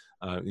games.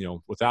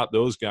 Without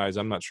those guys,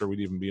 I'm not sure we'd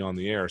even be on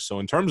the air. So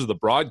in terms of the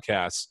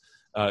broadcasts,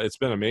 it's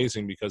been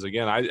amazing, because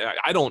again,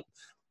 I don't.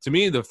 To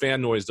me, the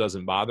fan noise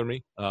doesn't bother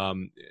me.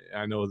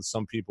 I know that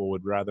some people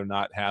would rather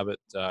not have it.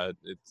 To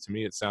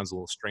me, it sounds a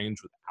little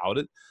strange without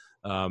it.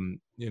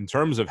 In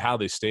terms of how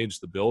they stage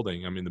the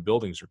building, I mean, the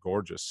buildings are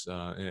gorgeous.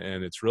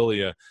 And it's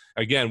really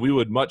again, we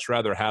would much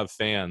rather have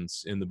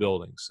fans in the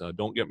buildings.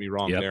 Don't get me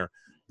wrong there.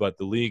 But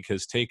the league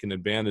has taken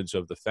advantage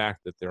of the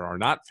fact that there are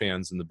not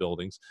fans in the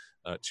buildings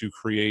to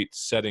create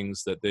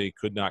settings that they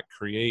could not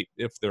create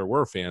if there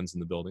were fans in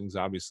the buildings,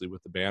 obviously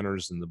with the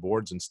banners and the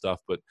boards and stuff.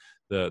 But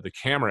the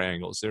camera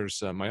angles,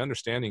 there's my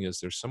understanding is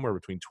there's somewhere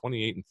between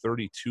 28 and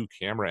 32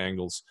 camera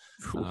angles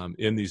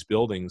in these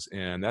buildings.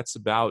 And that's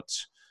about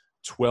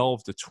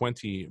 12 to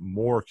 20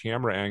 more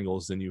camera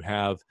angles than you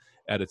have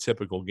at a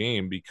typical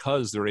game,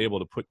 because they're able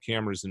to put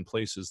cameras in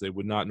places they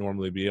would not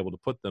normally be able to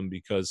put them,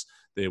 because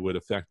they would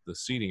affect the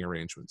seating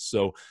arrangements.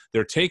 So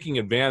they're taking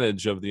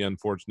advantage of the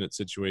unfortunate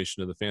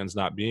situation of the fans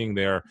not being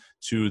there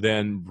to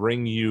then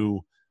bring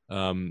you,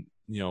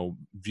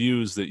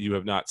 views that you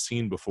have not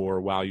seen before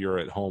while you're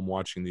at home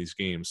watching these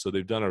games. So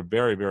they've done a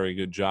very, very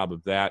good job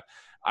of that.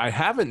 I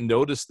haven't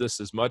noticed this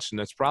as much, and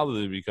that's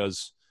probably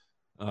because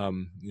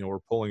we're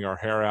pulling our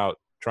hair out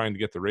trying to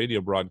get the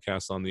radio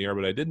broadcast on the air.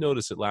 But I did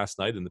notice it last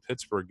night in the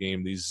Pittsburgh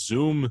game, these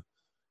Zoom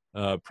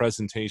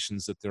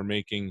presentations that they're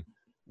making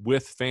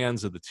with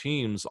fans of the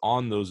teams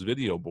on those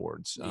video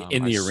boards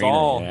in the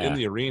arena. In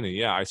the arena,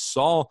 yeah. I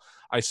saw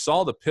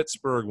the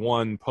Pittsburgh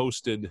one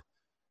posted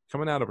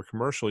coming out of a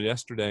commercial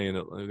yesterday, and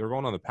they're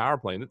going on the power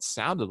play, and it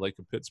sounded like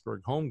a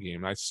Pittsburgh home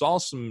game. I saw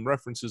some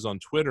references on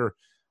Twitter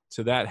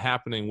to that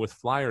happening with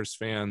Flyers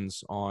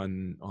fans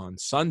on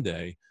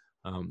Sunday.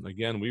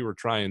 Again, we were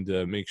trying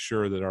to make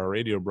sure that our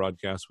radio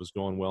broadcast was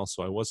going well,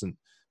 so I wasn't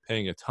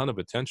paying a ton of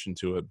attention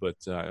to it. But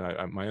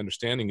my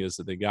understanding is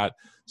that they got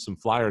some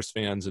Flyers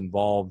fans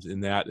involved in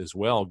that as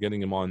well,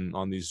 getting them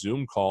on these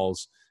Zoom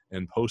calls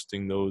and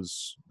posting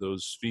those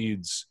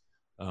feeds,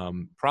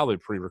 probably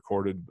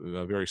pre-recorded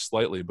very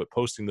slightly, but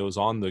posting those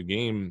on the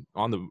game,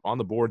 on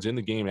the boards in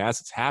the game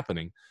as it's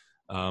happening.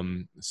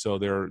 So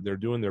they're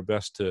doing their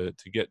best to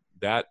get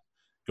that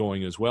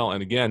going as well.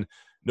 And again,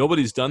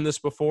 nobody's done this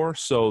before,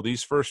 so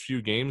these first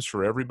few games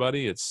for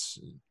everybody, it's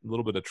a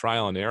little bit of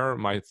trial and error.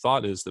 My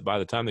thought is that by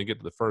the time they get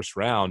to the first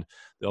round,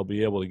 they'll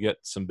be able to get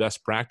some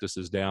best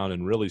practices down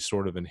and really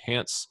sort of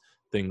enhance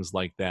things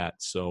like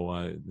that. So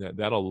I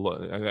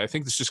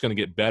think it's just going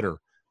to get better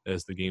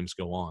as the games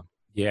go on.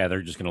 Yeah,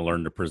 they're just going to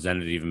learn to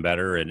present it even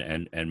better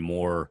and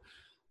more,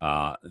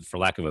 for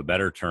lack of a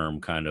better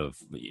term, kind of,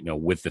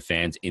 with the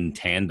fans in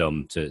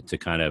tandem to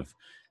kind of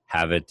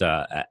have it,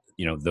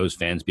 those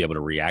fans be able to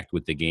react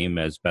with the game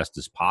as best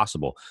as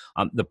possible.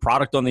 The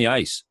product on the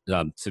ice,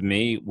 to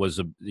me, was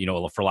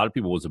for a lot of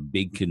people was a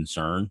big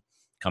concern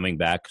coming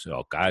back.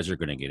 So guys are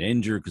going to get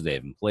injured because they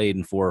haven't played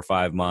in 4 or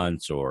 5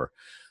 months, or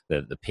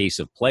the pace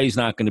of play is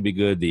not going to be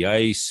good. The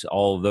ice,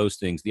 all of those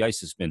things. The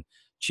ice has been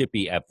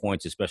chippy at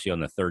points, especially on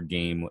the third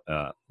game,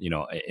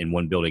 in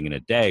one building in a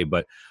day.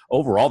 But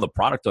overall, the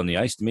product on the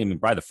ice, to me,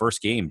 by the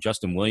first game,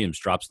 Justin Williams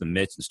drops the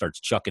mitts and starts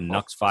chucking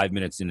knucks 5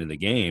 minutes into the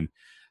game.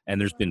 And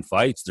there's been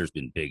fights, there's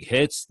been big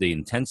hits, the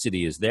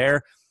intensity is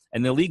there.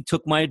 And the league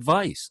took my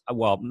advice.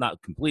 Well,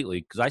 not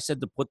completely, because I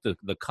said to put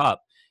the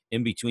cup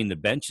in between the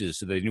benches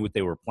so they knew what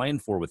they were playing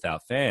for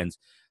without fans.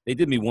 They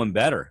did me one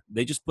better.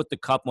 They just put the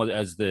cup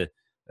as the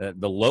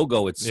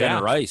logo at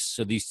center ice,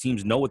 so these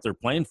teams know what they're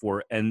playing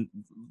for. And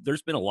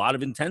there's been a lot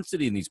of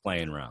intensity in these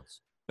playing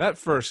rounds. That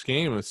first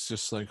game, it's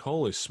just like,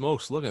 holy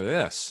smokes, look at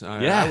this.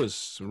 I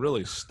was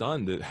really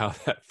stunned at how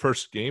that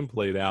first game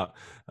played out.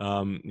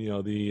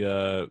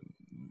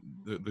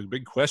 The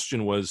big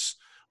question was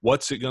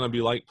what's it going to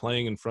be like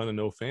playing in front of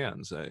no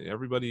fans?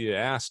 Everybody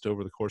asked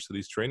over the course of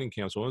these training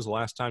camps, when was the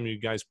last time you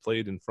guys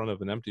played in front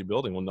of an empty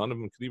building? Well, none of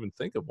them could even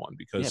think of one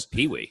because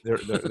Pee-wee.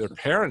 their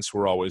parents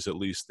were always at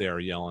least there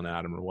yelling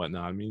at them or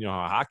whatnot. I mean, you know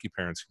how hockey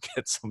parents can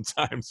get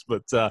sometimes,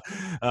 but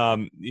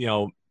you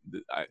know,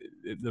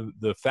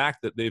 the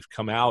fact that they've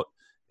come out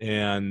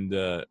and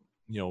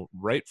you know,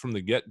 right from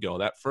the get-go,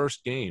 that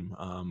first game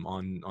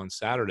on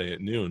Saturday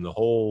at noon, the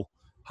whole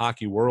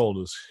hockey world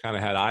was kind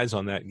of had eyes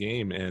on that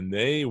game, and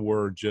they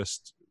were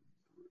just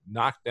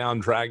knocked down,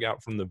 drag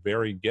out from the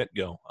very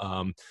get-go.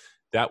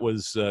 That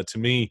was to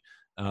me,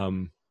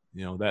 you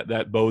know,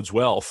 that bodes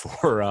well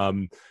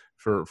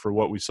for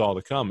what we saw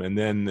to come. And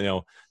then, you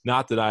know,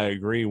 not that I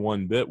agree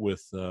one bit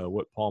with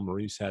what Paul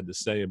Maurice had to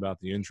say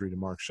about the injury to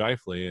Mark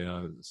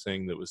Scheifele,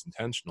 saying that it was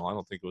intentional. I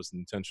don't think it was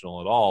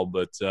intentional at all,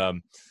 but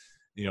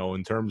you know,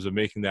 in terms of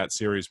making that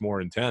series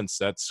more intense,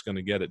 that's going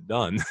to get it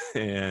done.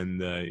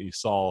 And you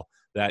saw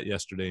that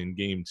yesterday in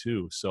game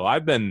 2. So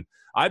I've been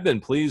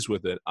pleased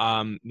with it.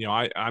 You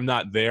know, I'm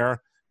not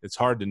there. It's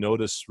hard to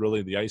notice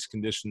really the ice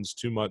conditions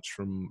too much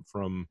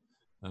from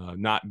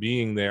not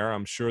being there.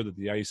 I'm sure that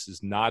the ice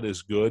is not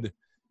as good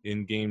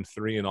in game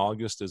 3 in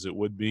August as it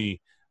would be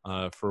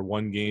for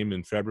one game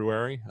in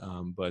February.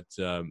 But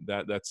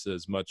that's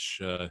as much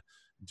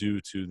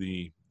due to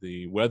the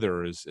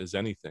weather as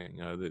anything.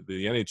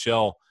 The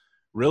NHL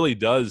really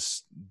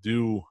does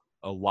do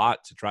a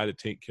lot to try to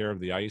take care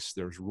of the ice.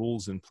 There's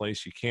rules in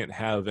place. You can't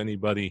have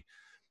anybody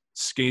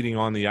skating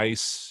on the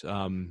ice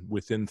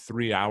within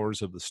 3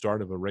 hours of the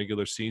start of a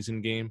regular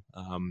season game.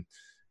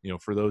 You know,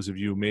 for those of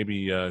you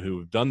maybe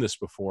who've done this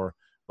before,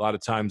 a lot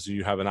of times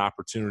you have an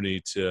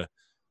opportunity to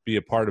be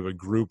a part of a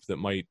group that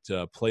might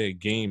play a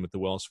game at the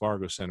Wells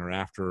Fargo Center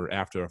after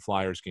a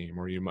Flyers game,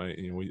 or you might,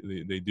 you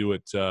know, they do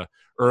it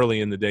early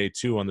in the day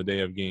too, on the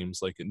day of games,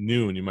 like at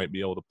noon, you might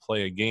be able to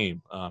play a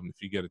game.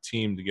 If you get a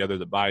team together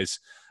that buys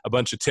a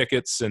bunch of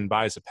tickets and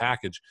buys a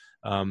package,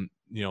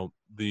 you know,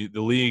 the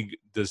league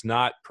does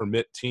not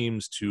permit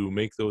teams to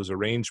make those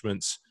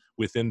arrangements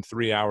within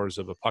 3 hours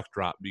of a puck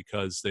drop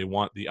because they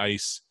want the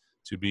ice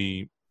to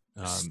be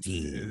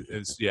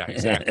yeah,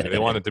 exactly. They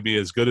want it to be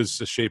as good as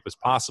shape as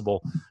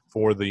possible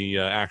for the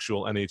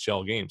actual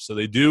NHL game. So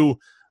they do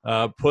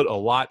put a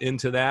lot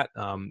into that.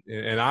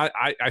 And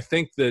I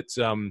think that,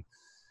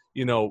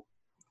 you know,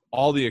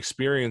 all the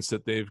experience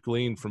that they've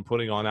gleaned from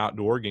putting on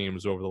outdoor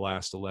games over the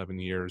last 11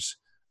 years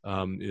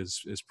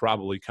is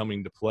probably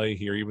coming to play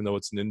here, even though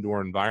it's an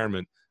indoor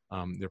environment.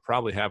 They're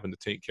probably having to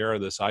take care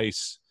of this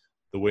ice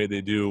the way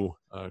they do,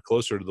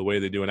 closer to the way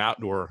they do an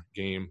outdoor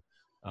game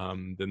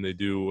than they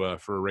do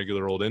for a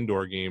regular old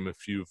indoor game.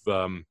 If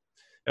you've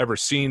ever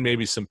seen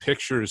maybe some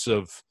pictures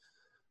of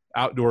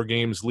outdoor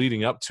games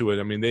leading up to it,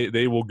 I mean,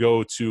 they will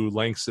go to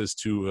lengths as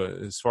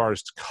far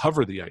as to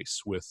cover the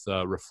ice with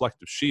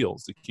reflective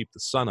shields to keep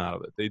the sun out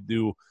of it. They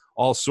do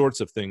all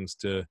sorts of things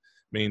to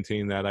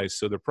maintain that ice.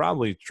 So they're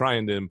probably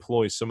trying to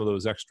employ some of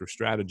those extra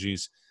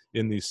strategies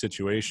in these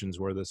situations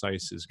where this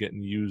ice is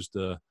getting used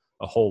a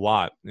whole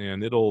lot.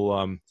 And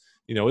it'll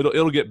you know,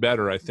 it'll get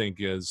better, I think,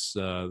 as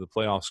the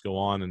playoffs go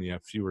on and you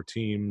have fewer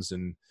teams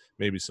and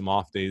maybe some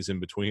off days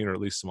in between, or at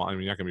least some. I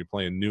mean, you're not going to be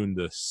playing noon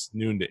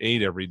to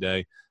 8 every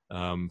day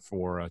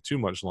for too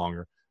much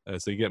longer.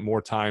 As they get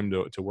more time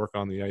to work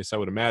on the ice, I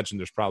would imagine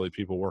there's probably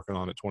people working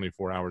on it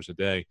 24 hours a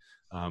day.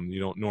 You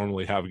don't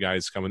normally have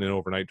guys coming in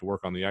overnight to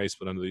work on the ice,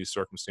 but under these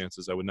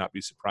circumstances, I would not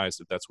be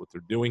surprised if that's what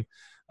they're doing.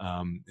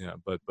 Yeah,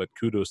 but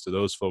kudos to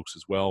those folks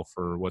as well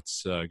for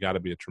what's got to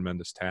be a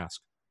tremendous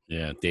task.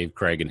 Yeah, Dave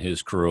Craig and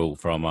his crew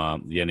from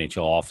the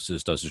NHL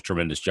offices does a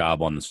tremendous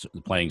job on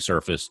the playing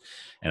surface,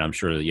 and I'm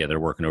sure that, they're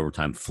working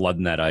overtime,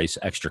 flooding that ice,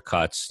 extra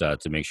cuts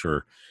to make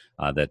sure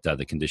that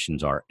the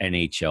conditions are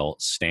NHL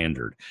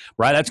standard.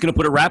 Right, that's going to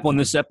put a wrap on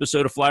this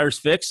episode of Flyers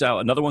Fix.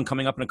 Another one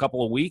coming up in a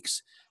couple of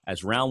weeks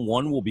as round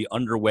 1 will be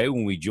underway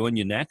when we join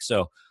you next.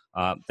 So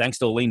thanks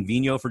to Elaine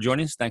Vigneault for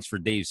joining us. Thanks for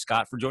Dave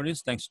Scott for joining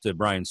us. Thanks to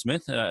Brian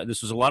Smith.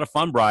 This was a lot of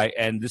fun, Brian,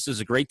 and this is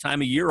a great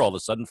time of year all of a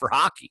sudden for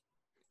hockey.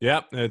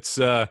 Yeah, it's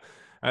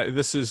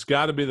this has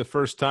got to be the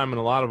first time in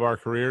a lot of our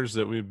careers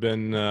that we've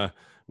been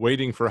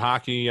waiting for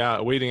hockey,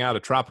 waiting out a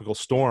tropical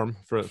storm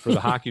for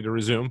the hockey to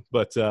resume.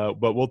 But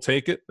we'll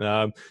take it.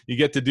 You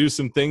get to do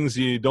some things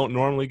you don't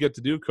normally get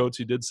to do. Coach,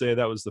 he did say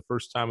that was the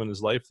first time in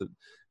his life that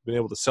been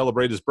able to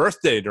celebrate his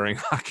birthday during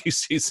hockey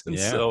season.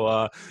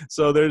 Yeah.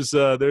 So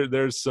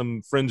there's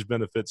some fringe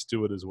benefits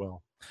to it as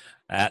well.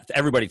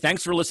 Everybody,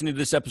 thanks for listening to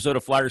this episode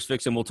of Flyers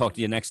Fix, and we'll talk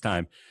to you next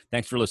time.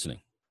 Thanks for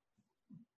listening.